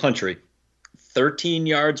in the country. 13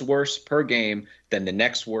 yards worse per game than the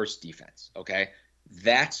next worst defense, okay?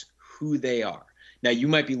 That's who they are. Now, you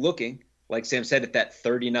might be looking, like Sam said, at that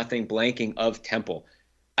 30-0 blanking of Temple.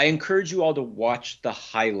 I encourage you all to watch the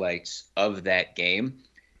highlights of that game.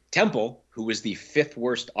 Temple, who was the 5th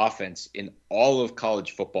worst offense in all of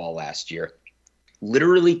college football last year,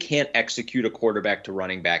 literally can't execute a quarterback to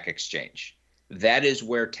running back exchange. That is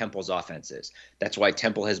where Temple's offense is. That's why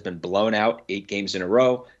Temple has been blown out 8 games in a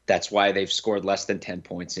row. That's why they've scored less than 10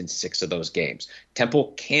 points in 6 of those games.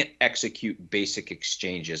 Temple can't execute basic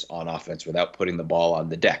exchanges on offense without putting the ball on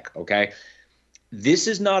the deck, okay? This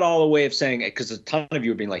is not all a way of saying, because a ton of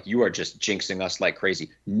you are being like, you are just jinxing us like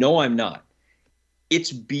crazy. No, I'm not.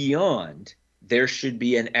 It's beyond there should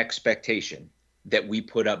be an expectation that we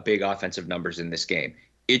put up big offensive numbers in this game.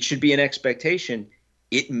 It should be an expectation.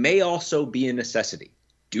 It may also be a necessity.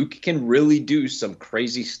 Duke can really do some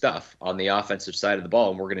crazy stuff on the offensive side of the ball,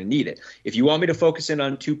 and we're going to need it. If you want me to focus in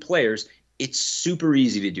on 2 players, it's super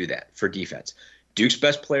easy to do that for defense. Duke's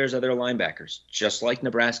best players are their linebackers, just like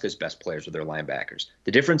Nebraska's best players are their linebackers.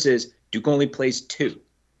 The difference is Duke only plays 2.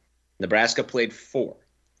 Nebraska played 4.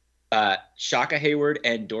 Shaka Hayward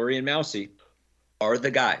and Dorian Mousey are the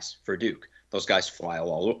guys for Duke. Those guys fly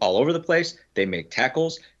all over the place. They make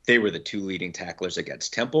tackles. They were the 2 leading tacklers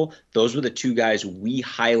against Temple. Those were the 2 guys we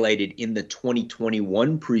highlighted in the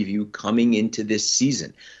 2021 preview coming into this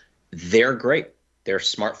season. They're great. They're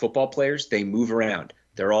smart football players. They move around.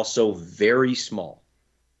 They're also very small.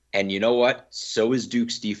 And you know what? So is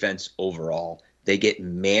Duke's defense overall. They get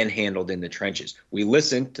manhandled in the trenches. We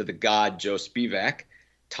listened to the god Joe Spivak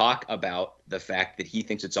talk about the fact that he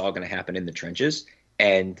thinks it's all going to happen in the trenches.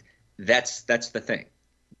 And that's the thing.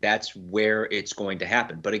 That's where it's going to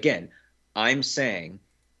happen. But again, I'm saying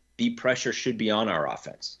the pressure should be on our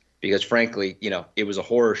offense because, frankly, it was a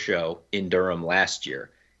horror show in Durham last year.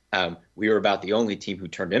 We were about the only team who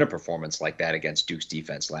turned in a performance like that against Duke's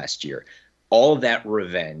defense last year. All of that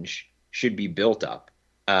revenge should be built up.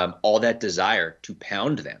 All that desire to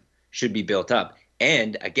pound them should be built up.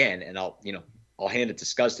 And again, and I'll hand it to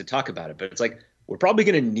Scuzz to talk about it, but it's like we're probably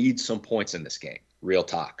going to need some points in this game. Real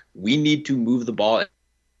talk. We need to move the ball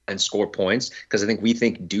and score points because we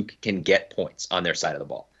think Duke can get points on their side of the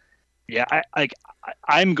ball. Yeah,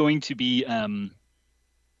 I'm going to be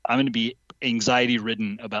anxiety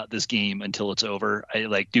ridden about this game until it's over.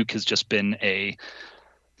 Duke has just been a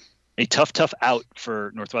tough out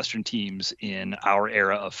for Northwestern teams in our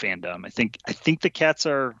era of fandom. I think the Cats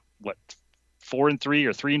are 4-3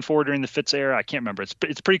 or 3-4 during the Fitz era. I can't remember.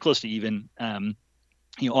 It's pretty close to even.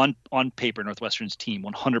 On paper, Northwestern's team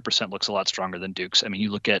 100% looks a lot stronger than Duke's. I mean,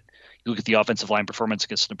 you look at the offensive line performance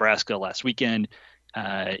against Nebraska last weekend.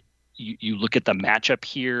 You look at the matchup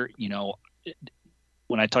here.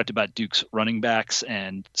 When I talked about Duke's running backs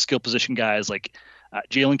and skill position guys like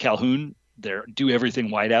Jalen Calhoun, their do everything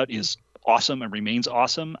wideout is awesome and remains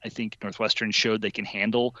awesome. I think Northwestern showed they can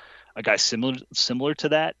handle a guy similar to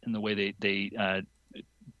that in the way they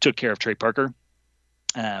took care of Trey Parker.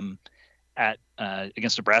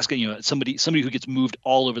 Against Nebraska, somebody who gets moved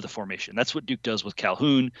all over the formation. That's what Duke does with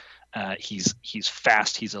Calhoun. He's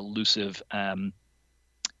fast. He's elusive.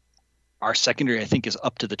 Our secondary, I think, is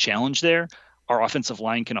up to the challenge there. Our offensive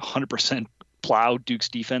line can 100% plow Duke's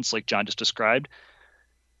defense, like John just described.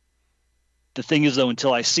 The thing is, though,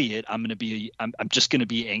 until I see it, I'm just going to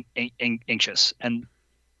be anxious. And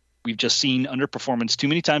we've just seen underperformance too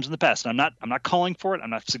many times in the past. And I'm not calling for it. I'm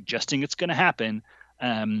not suggesting it's going to happen.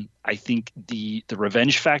 I think the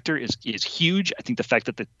revenge factor is huge. I think the fact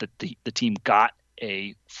that the team got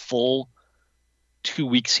a full 2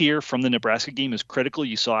 weeks here from the Nebraska game is critical.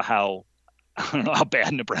 You saw how I don't know how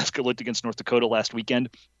bad Nebraska looked against North Dakota last weekend.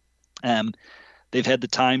 They've had the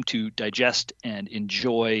time to digest and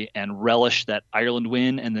enjoy and relish that Ireland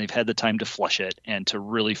win, and they've had the time to flush it and to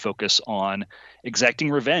really focus on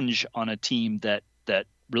exacting revenge on a team that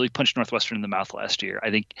really punched Northwestern in the mouth last year.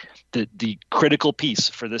 I think the critical piece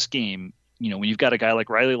for this game, when you've got a guy like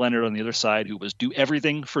Riley Leonard on the other side who was do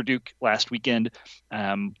everything for Duke last weekend,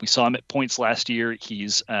 we saw him at points last year.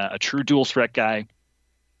 He's a true dual threat guy.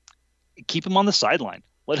 Keep him on the sideline.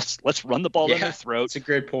 Let's run the ball down their throat. It's a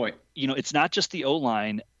great point. It's not just the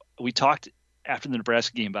O-line. We talked after the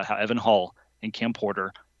Nebraska game about how Evan Hull and Cam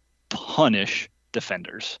Porter punish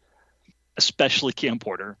defenders, especially Cam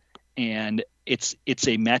Porter. And it's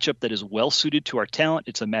a matchup that is well suited to our talent.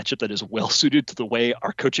 It's a matchup that is well suited to the way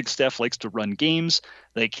our coaching staff likes to run games.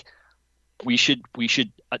 Like we should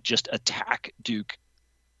just attack Duke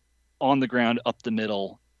on the ground, up the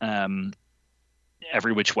middle,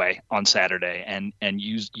 every which way on Saturday, and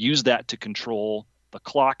use that to control the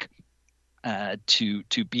clock, to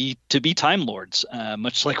be time lords,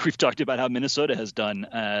 much like we've talked about how Minnesota has done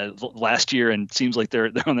last year, and seems like they're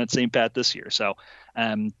on that same path this year. So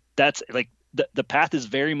that's like the path is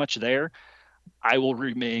very much there. I will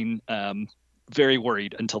remain very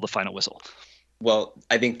worried until the final whistle. Well,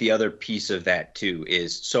 I think the other piece of that too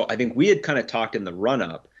is, so I think we had kind of talked in the run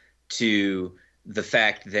up to the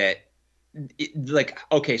fact that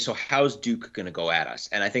okay, so how's Duke going to go at us?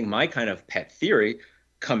 And I think my kind of pet theory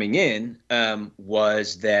coming in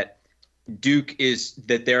was that Duke is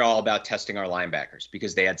that they're all about testing our linebackers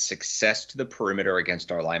because they had success to the perimeter against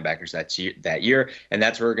our linebackers that year, and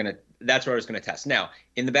that's where I was going to test. Now,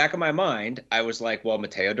 in the back of my mind, I was like, well,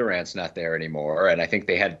 Mateo Durant's not there anymore, and I think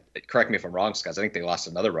they had, correct me if I'm wrong, Scott, I think they lost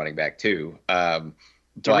another running back too.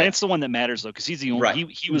 Durant's the one that matters though, because he's the only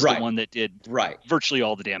he was the one that did virtually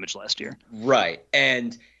all the damage last year. Right,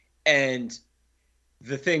 and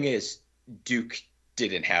the thing is, Duke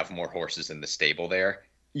didn't have more horses in the stable there.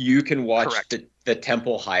 You can watch the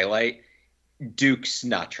Temple highlight. Duke's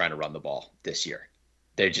not trying to run the ball this year.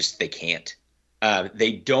 They can't.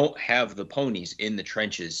 They don't have the ponies in the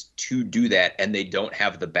trenches to do that, and they don't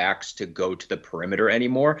have the backs to go to the perimeter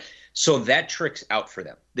anymore. So that trick's out for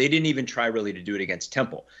them. They didn't even try really to do it against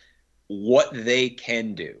Temple. What they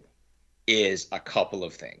can do is a couple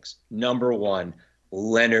of things. Number one,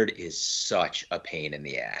 Leonard is such a pain in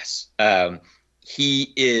the ass.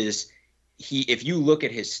 If you look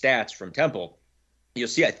at his stats from Temple, you'll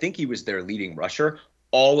see, I think he was their leading rusher.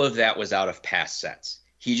 All of that was out of pass sets.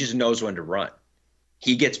 He just knows when to run.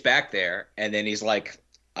 He gets back there, and then he's like,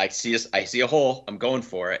 I see a hole, I'm going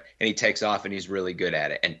for it, and he takes off, and he's really good at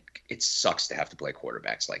it. And it sucks to have to play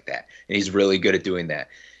quarterbacks like that, and he's really good at doing that.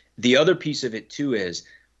 The other piece of it, too, is,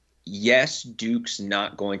 yes, Duke's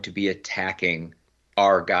not going to be attacking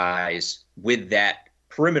our guys with that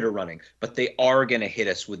perimeter running, but they are going to hit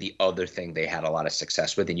us with the other thing they had a lot of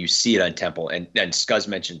success with, and you see it on Temple. And Scuzz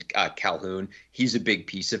mentioned Calhoun. He's a big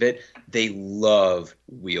piece of it. They love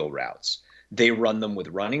wheel routes. They run them with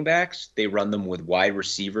running backs. They run them with wide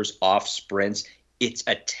receivers off sprints. It's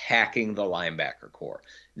attacking the linebacker core.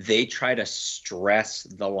 They try to stress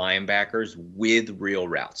the linebackers with real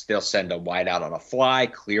routes. They'll send a wide out on a fly,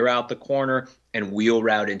 clear out the corner, and wheel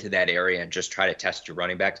route into that area and just try to test your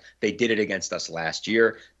running backs. They did it against us last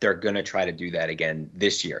year. They're going to try to do that again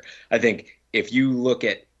this year. I think if you look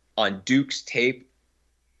at on Duke's tape,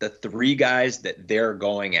 the three guys that they're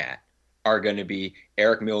going at are going to be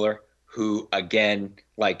Eric Mueller, who, again,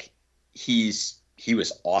 he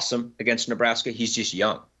was awesome against Nebraska. He's just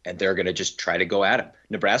young, and they're going to just try to go at him.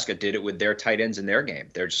 Nebraska did it with their tight ends in their game.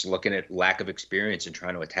 They're just looking at lack of experience and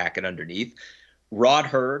trying to attack it underneath. Rod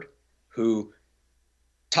Hurd, who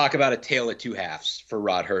talk about a tale of two halves for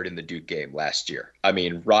Rod Hurd in the Duke game last year. I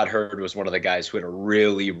mean, Rod Hurd was one of the guys who had a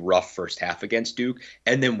really rough first half against Duke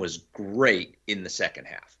and then was great in the second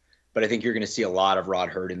half. But I think you're going to see a lot of Rod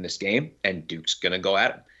Hurd in this game, and Duke's going to go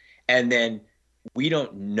at him. And then we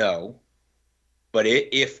don't know, but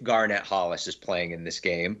if Garnett Hollis is playing in this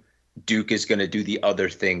game, Duke is going to do the other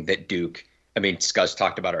thing that Duke, I mean, Scuzz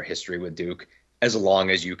talked about our history with Duke. As long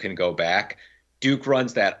as you can go back, Duke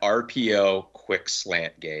runs that RPO quick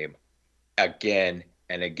slant game again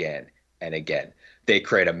and again and again. They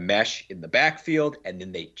create a mesh in the backfield, and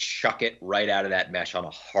then they chuck it right out of that mesh on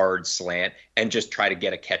a hard slant and just try to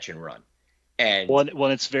get a catch and run. And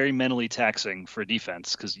it's very mentally taxing for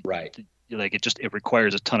defense because it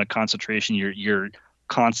requires a ton of concentration. You're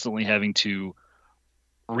constantly having to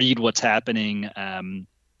read what's happening,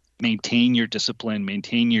 maintain your discipline,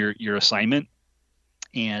 maintain your assignment,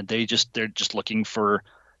 and they're just looking for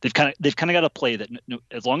they've kind of got a play that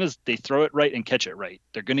as long as they throw it right and catch it right,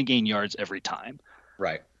 they're going to gain yards every time.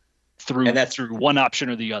 Right. Through one option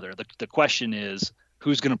or the other. The question is,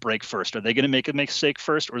 who's going to break first? Are they going to make a mistake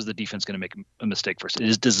first, or is the defense going to make a mistake first? It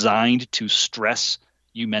is designed to stress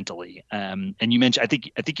you mentally. And you mentioned, I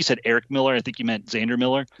think you said Eric Miller. I think you meant Xander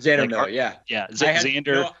Miller. Miller, yeah. Yeah,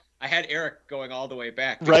 Xander. I had Eric going all the way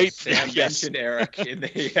back. Right. Sam mentioned Eric in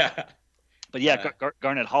the yeah. But yeah,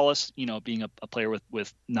 Garnett Hollis, being a player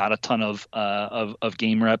with not a ton of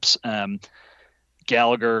game reps.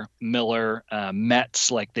 Gallagher, Miller,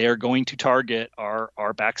 Metz, like they're going to target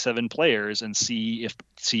our back seven players and see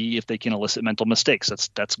if they can elicit mental mistakes.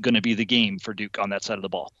 That's going to be the game for Duke on that side of the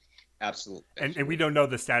ball. Absolutely. And we don't know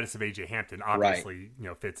the status of AJ Hampton. Obviously,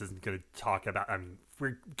 right. Fitz isn't going to talk about. I mean,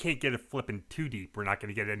 we can't get it flipping too deep. We're not going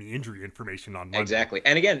to get any injury information on Monday. Exactly.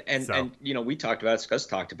 And again, and we talked about it. Scuzz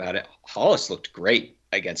talked about it. Hollis looked great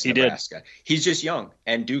against Nebraska. He's just young,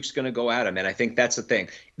 and Duke's going to go at him. And I think that's the thing.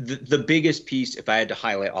 The biggest piece, if I had to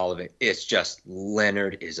highlight all of it, it's just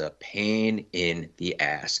Leonard is a pain in the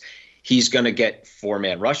ass. He's going to get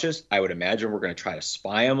 4-man rushes. I would imagine we're going to try to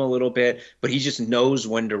spy him a little bit, but he just knows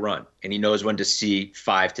when to run, and he knows when to see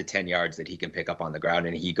 5 to 10 yards that he can pick up on the ground,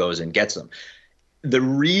 and he goes and gets them. The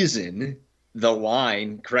reason the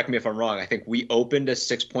line, correct me if I'm wrong, I think we opened as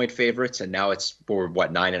 6-point favorites, and now it's for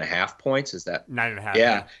 9.5 points? Is that 9.5?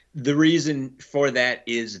 Yeah. The reason for that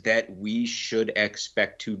is that we should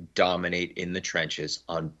expect to dominate in the trenches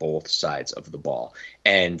on both sides of the ball.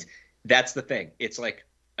 And that's the thing. It's like,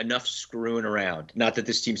 enough screwing around. Not that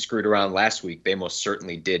this team screwed around last week. They most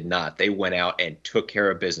certainly did not. They went out and took care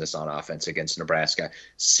of business on offense against Nebraska.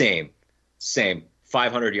 Same.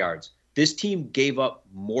 500 yards. This team gave up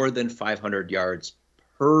more than 500 yards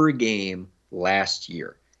per game last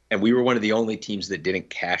year. And we were one of the only teams that didn't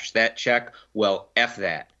cash that check. Well, F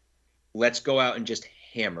that. Let's go out and just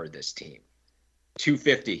hammer this team.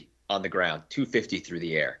 250 on the ground, 250 through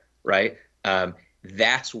the air, right?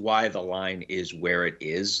 That's why the line is where it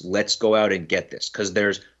is. Let's go out and get this, because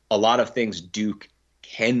there's a lot of things Duke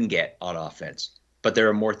can get on offense, but there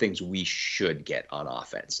are more things we should get on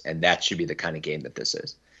offense, and that should be the kind of game that this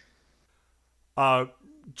is.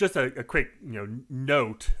 Just a quick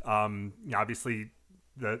note. Obviously,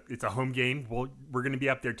 it's a home game. We're going to be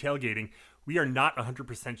up there tailgating. We are not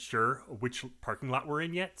 100% sure which parking lot we're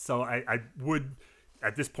in yet, so I would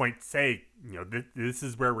at this point say, this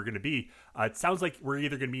is where we're going to be. It sounds like we're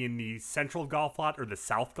either going to be in the central golf lot or the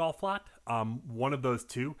south golf lot, one of those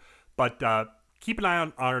two. But keep an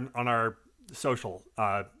eye on our social,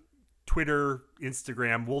 Twitter,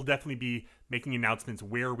 Instagram. We'll definitely be making announcements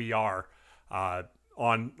where we are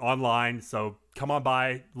online. So come on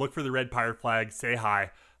by, look for the red pirate flag, say hi.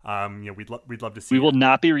 We'd love to see. We will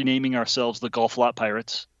not be renaming ourselves the Golf Lot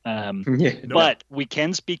Pirates. But we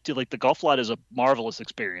can speak to, like, the golf lot is a marvelous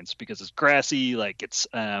experience because it's grassy, like it's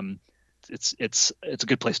a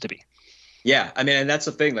good place to be. Yeah, I mean, and that's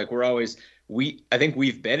the thing. Like, I think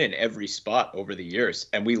we've been in every spot over the years,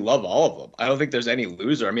 and we love all of them. I don't think there's any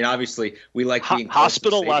loser. I mean, obviously, we like being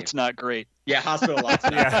hospital lot's not great. Yeah, hospital lot's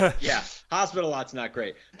not. Yeah, hospital lot's not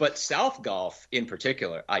great. But South Golf in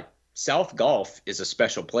particular, South Golf is a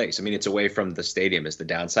special place. I mean, it's away from the stadium is the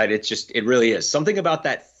downside. It really is. Something about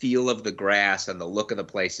that feel of the grass and the look of the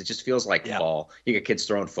place. It just feels like fall. You get kids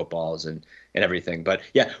throwing footballs and everything. But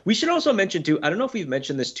yeah, we should also mention too, I don't know if we've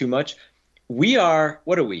mentioned this too much. We are,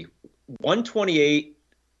 what are we? 128.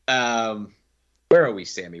 Where are we,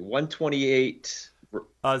 Sammy? 128.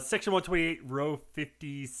 Section 128, row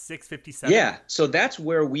 56, 57. Yeah. So that's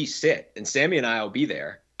where we sit. And Sammy and I will be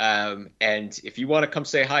there. And if you want to come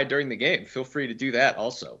say hi during the game, feel free to do that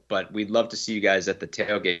also. But we'd love to see you guys at the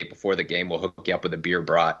tailgate before the game. We'll hook you up with a beer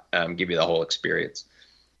brought, give you the whole experience.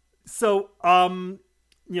 So,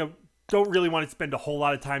 don't really want to spend a whole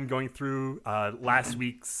lot of time going through last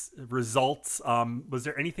week's results. Was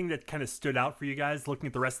there anything that kind of stood out for you guys looking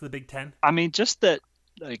at the rest of the Big Ten? I mean, just that,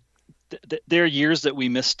 like, there are years that we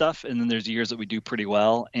miss stuff, and then there's years that we do pretty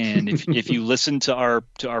well. And if you listen to our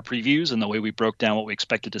previews and the way we broke down what we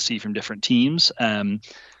expected to see from different teams,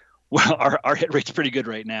 well, our hit rate's pretty good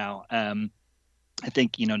right now. I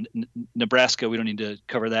think Nebraska, we don't need to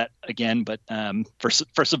cover that again, but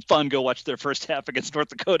for some fun, go watch their first half against North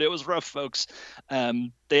Dakota. It was rough, folks.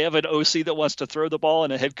 They have an OC that wants to throw the ball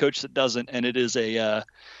and a head coach that doesn't, and it is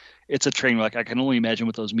it's a train wreck. I can only imagine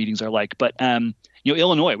what those meetings are like. But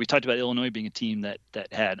Illinois, we talked about Illinois being a team that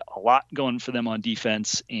had a lot going for them on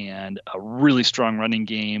defense and a really strong running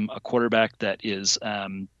game, a quarterback that is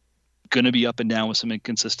going to be up and down with some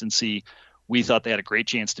inconsistency. We thought they had a great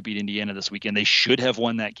chance to beat Indiana this weekend. They should have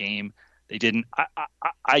won that game. They didn't.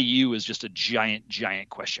 IU is just a giant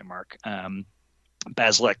question mark.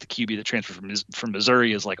 Bazelak, the QB that transferred from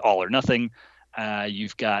Missouri, is like all or nothing.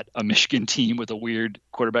 You've got a Michigan team with a weird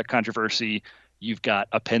quarterback controversy. You've got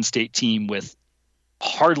a Penn State team with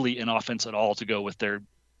hardly an offense at all to go with their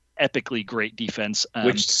epically great defense.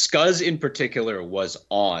 Which Scuzz in particular was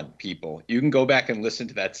on, people. You can go back and listen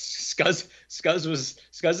to that. Scuzz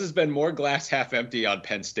has been more glass half empty on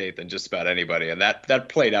Penn State than just about anybody, and that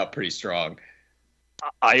played out pretty strong.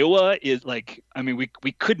 Iowa is like, I mean,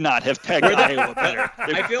 we could not have pegged Iowa better.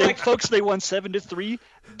 I feel like folks, they won 7-3.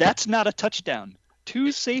 That's not a touchdown.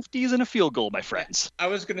 2 safeties and a field goal, my friends. I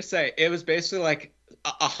was gonna say it was basically like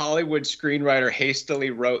a Hollywood screenwriter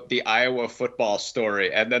hastily wrote the Iowa football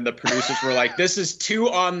story, and then the producers were like, "This is too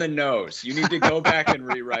on the nose. You need to go back and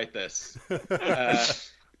rewrite this."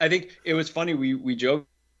 I think it was funny. We joked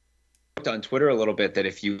on Twitter a little bit that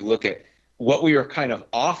if you look at what we were kind of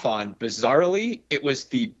off on, bizarrely, it was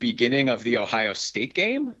the beginning of the Ohio State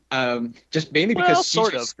game. Just mainly because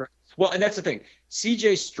sort of. Well, and that's the thing.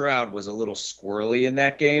 CJ Stroud was a little squirrely in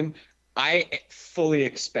that game. I fully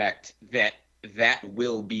expect that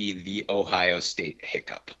will be the Ohio State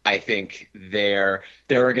hiccup. I think they're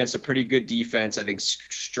against a pretty good defense. I think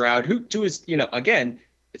Stroud, who is, again,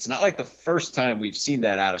 it's not like the first time we've seen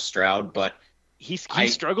that out of Stroud, but he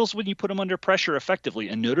struggles when you put him under pressure effectively.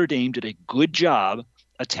 And Notre Dame did a good job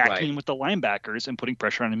attacking him with the linebackers and putting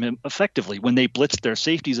pressure on him effectively. When they blitzed their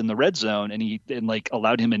safeties in the red zone and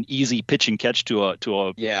allowed him an easy pitch and catch to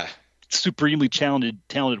a supremely talented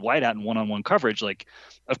wideout in one-on-one coverage, like,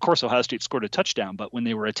 of course Ohio State scored a touchdown, but when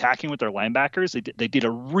they were attacking with their linebackers, they did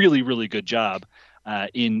a really, really good job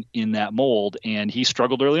in that mold, and he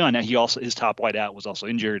struggled early on. Now his top wideout was also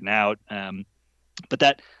injured and out, but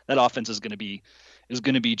that offense is going to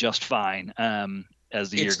be just fine as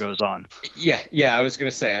the year goes on. Yeah, I was going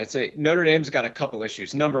to say, I'd say Notre Dame's got a couple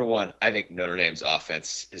issues. Number one, I think Notre Dame's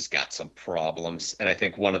offense has got some problems, and I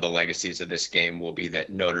think one of the legacies of this game will be that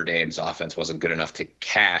Notre Dame's offense wasn't good enough to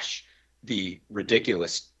cash the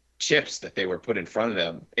ridiculous chips that they were put in front of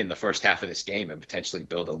them in the first half of this game and potentially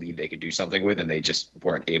build a lead they could do something with, and they just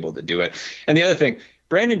weren't able to do it. And the other thing,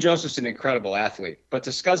 Brandon Joseph's an incredible athlete, but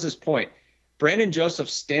to Scuzz's point, Brandon Joseph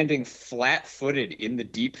standing flat-footed in the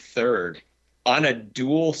deep third on a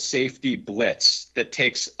dual safety blitz that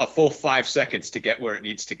takes a full 5 seconds to get where it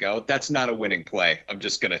needs to go. That's not a winning play. I'm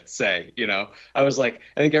just going to say, I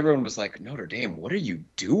think everyone was like, Notre Dame, what are you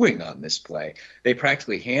doing on this play? They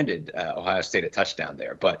practically handed Ohio State a touchdown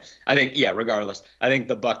there. But I think, regardless, I think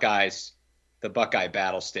the Buckeye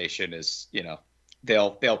battle station is,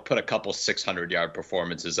 they'll put a couple 600-yard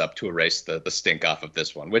performances up to erase the stink off of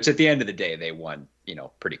this one, which at the end of the day, they won,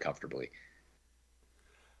 pretty comfortably.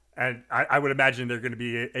 And I would imagine they're going to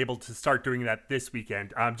be able to start doing that this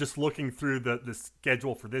weekend. Just looking through the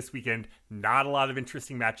schedule for this weekend, not a lot of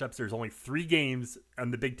interesting matchups. There's only 3 games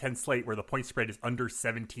on the Big Ten slate where the point spread is under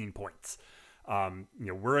 17 points.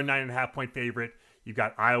 We're a 9.5-point favorite. You've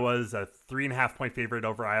got Iowa's a 3.5-point favorite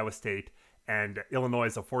over Iowa State, and Illinois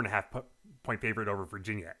is a 4.5-point favorite over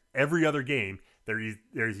Virginia. Every other game,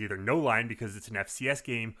 there's either no line because it's an FCS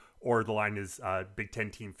game, or the line is Big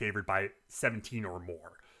Ten team favored by 17 or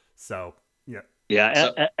more. So,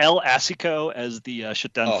 El Asico, as the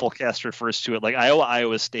shutdown fullcast refers to it, like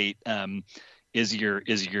Iowa State is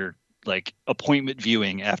your like appointment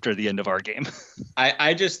viewing after the end of our game.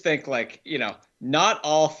 I just think not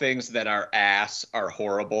all things that are ass are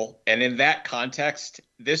horrible, and in that context,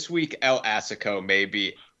 this week El Asico may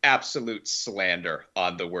be absolute slander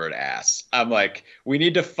on the word ass. I'm like, we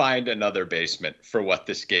need to find another basement for what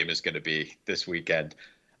this game is going to be this weekend.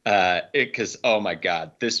 Because oh my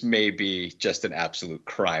God, this may be just an absolute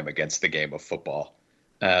crime against the game of football.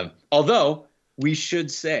 Although we should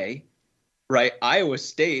say, right, Iowa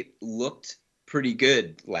State looked pretty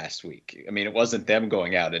good last week. I mean, it wasn't them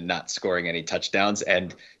going out and not scoring any touchdowns.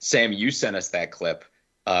 And Sam, you sent us that clip.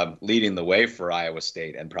 Leading the way for Iowa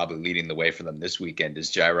State and probably leading the way for them this weekend is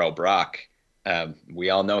Jairo Brock. We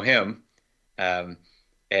all know him. Who,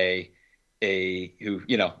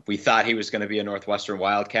 we thought he was going to be a Northwestern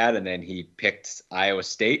Wildcat, and then he picked Iowa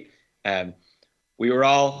State. We were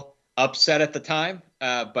all upset at the time,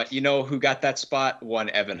 but who got that spot? One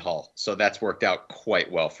Evan Hull. So that's worked out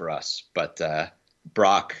quite well for us. But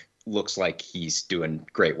Brock looks like he's doing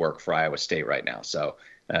great work for Iowa State right now. So,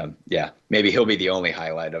 maybe he'll be the only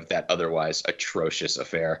highlight of that otherwise atrocious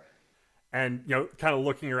affair. And, kind of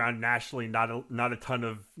looking around nationally, not a ton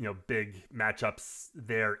of, big matchups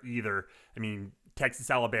there either. I mean, Texas,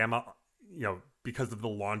 Alabama, because of the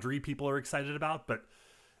laundry people are excited about, but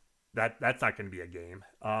that's not going to be a game.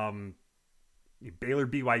 Baylor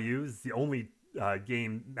BYU is the only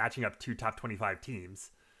game matching up two top 25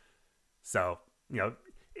 teams. So,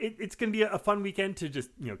 it's going to be a fun weekend to just,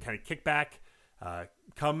 kind of kick back,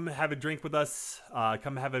 come have a drink with us,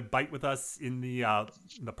 come have a bite with us in the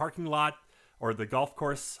parking lot or the golf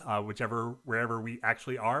course, wherever we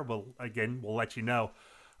actually are. We'll let you know.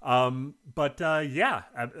 Other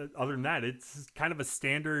than that, it's kind of a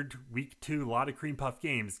standard week 2, a lot of cream puff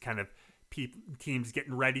games, kind of teams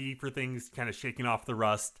getting ready for things, kind of shaking off the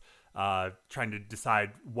rust, trying to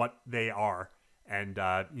decide what they are. And,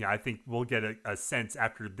 I think we'll get a sense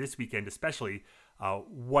after this weekend, especially,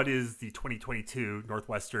 what is the 2022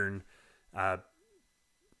 Northwestern,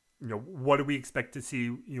 what do we expect to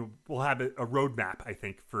see? We'll have a roadmap, I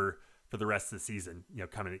think, for the rest of the season,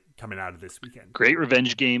 coming out of this weekend. Great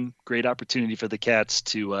revenge game, great opportunity for the Cats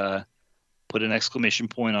to put an exclamation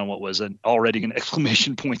point on what was already an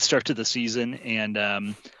exclamation point start to the season,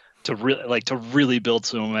 and to really build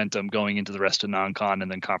some momentum going into the rest of non-con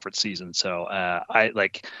and then conference season. So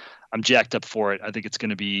I'm jacked up for it. I think it's going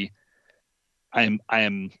to be. I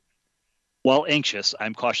am. While anxious,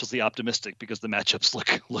 I'm cautiously optimistic because the matchups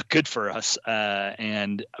look good for us,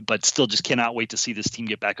 but still just cannot wait to see this team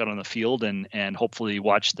get back out on the field and hopefully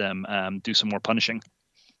watch them do some more punishing.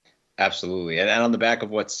 Absolutely. And on the back of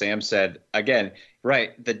what Sam said, again,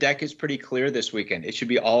 right, the deck is pretty clear this weekend. It should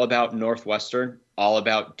be all about Northwestern, all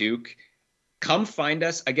about Duke. Come find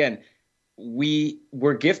us. Again, we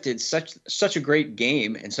were gifted such a great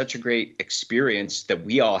game and such a great experience that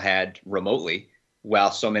we all had remotely,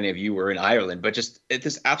 while so many of you were in Ireland, but just at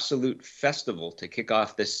this absolute festival to kick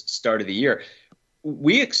off this start of the year.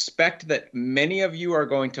 We expect that many of you are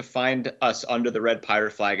going to find us under the red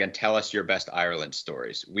pirate flag and tell us your best Ireland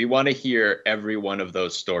stories. We want to hear every one of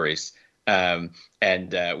those stories. And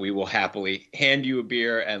we will happily hand you a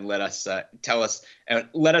beer and let us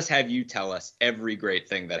have you tell us every great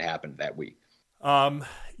thing that happened that week.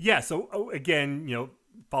 So again,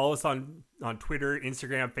 follow us on Twitter,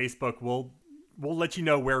 Instagram, Facebook. We'll let you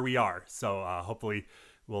know where we are. So hopefully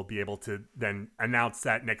we'll be able to then announce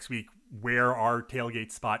that next week where our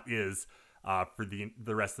tailgate spot is for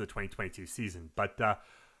the rest of the 2022 season. But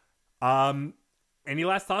any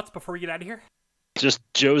last thoughts before we get out of here? Just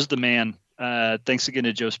Joe's the man. Thanks again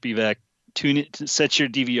to Joe Spivak. Set your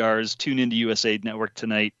DVRs. Tune into USA Network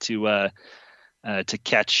tonight to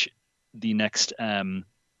catch the next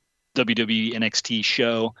WWE NXT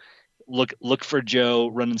show. Look for Joe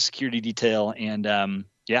running security detail, and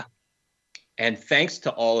And thanks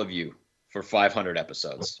to all of you for 500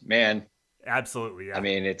 episodes, man. Absolutely. Yeah. I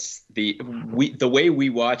mean, it's the way we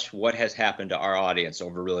watch what has happened to our audience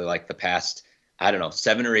over really like the past,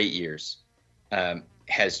 7 or 8 years,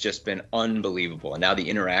 has just been unbelievable. And now the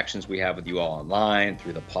interactions we have with you all online,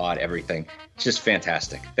 through the pod, everything, it's just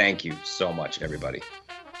fantastic. Thank you so much, everybody.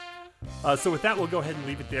 So with that, we'll go ahead and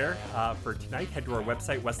leave it there for tonight. Head to our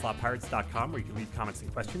website, westlawpirates.com, where you can leave comments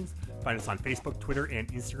and questions. Find us on Facebook, Twitter,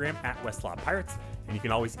 and Instagram at westlawpirates. And you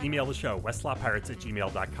can always email the show,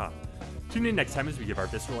 westlawpirates@gmail.com. Tune in next time as we give our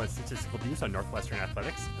visceral and statistical views on Northwestern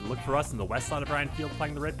athletics. And look for us in the west side of Bryan Field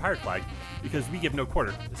flying the red pirate flag, because we give no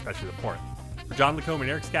quarter, especially the fourth. For John Lacombe and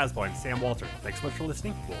Eric Skazbo, I'm Sam Walter. Thanks so much for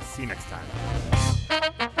listening. We'll see you next time.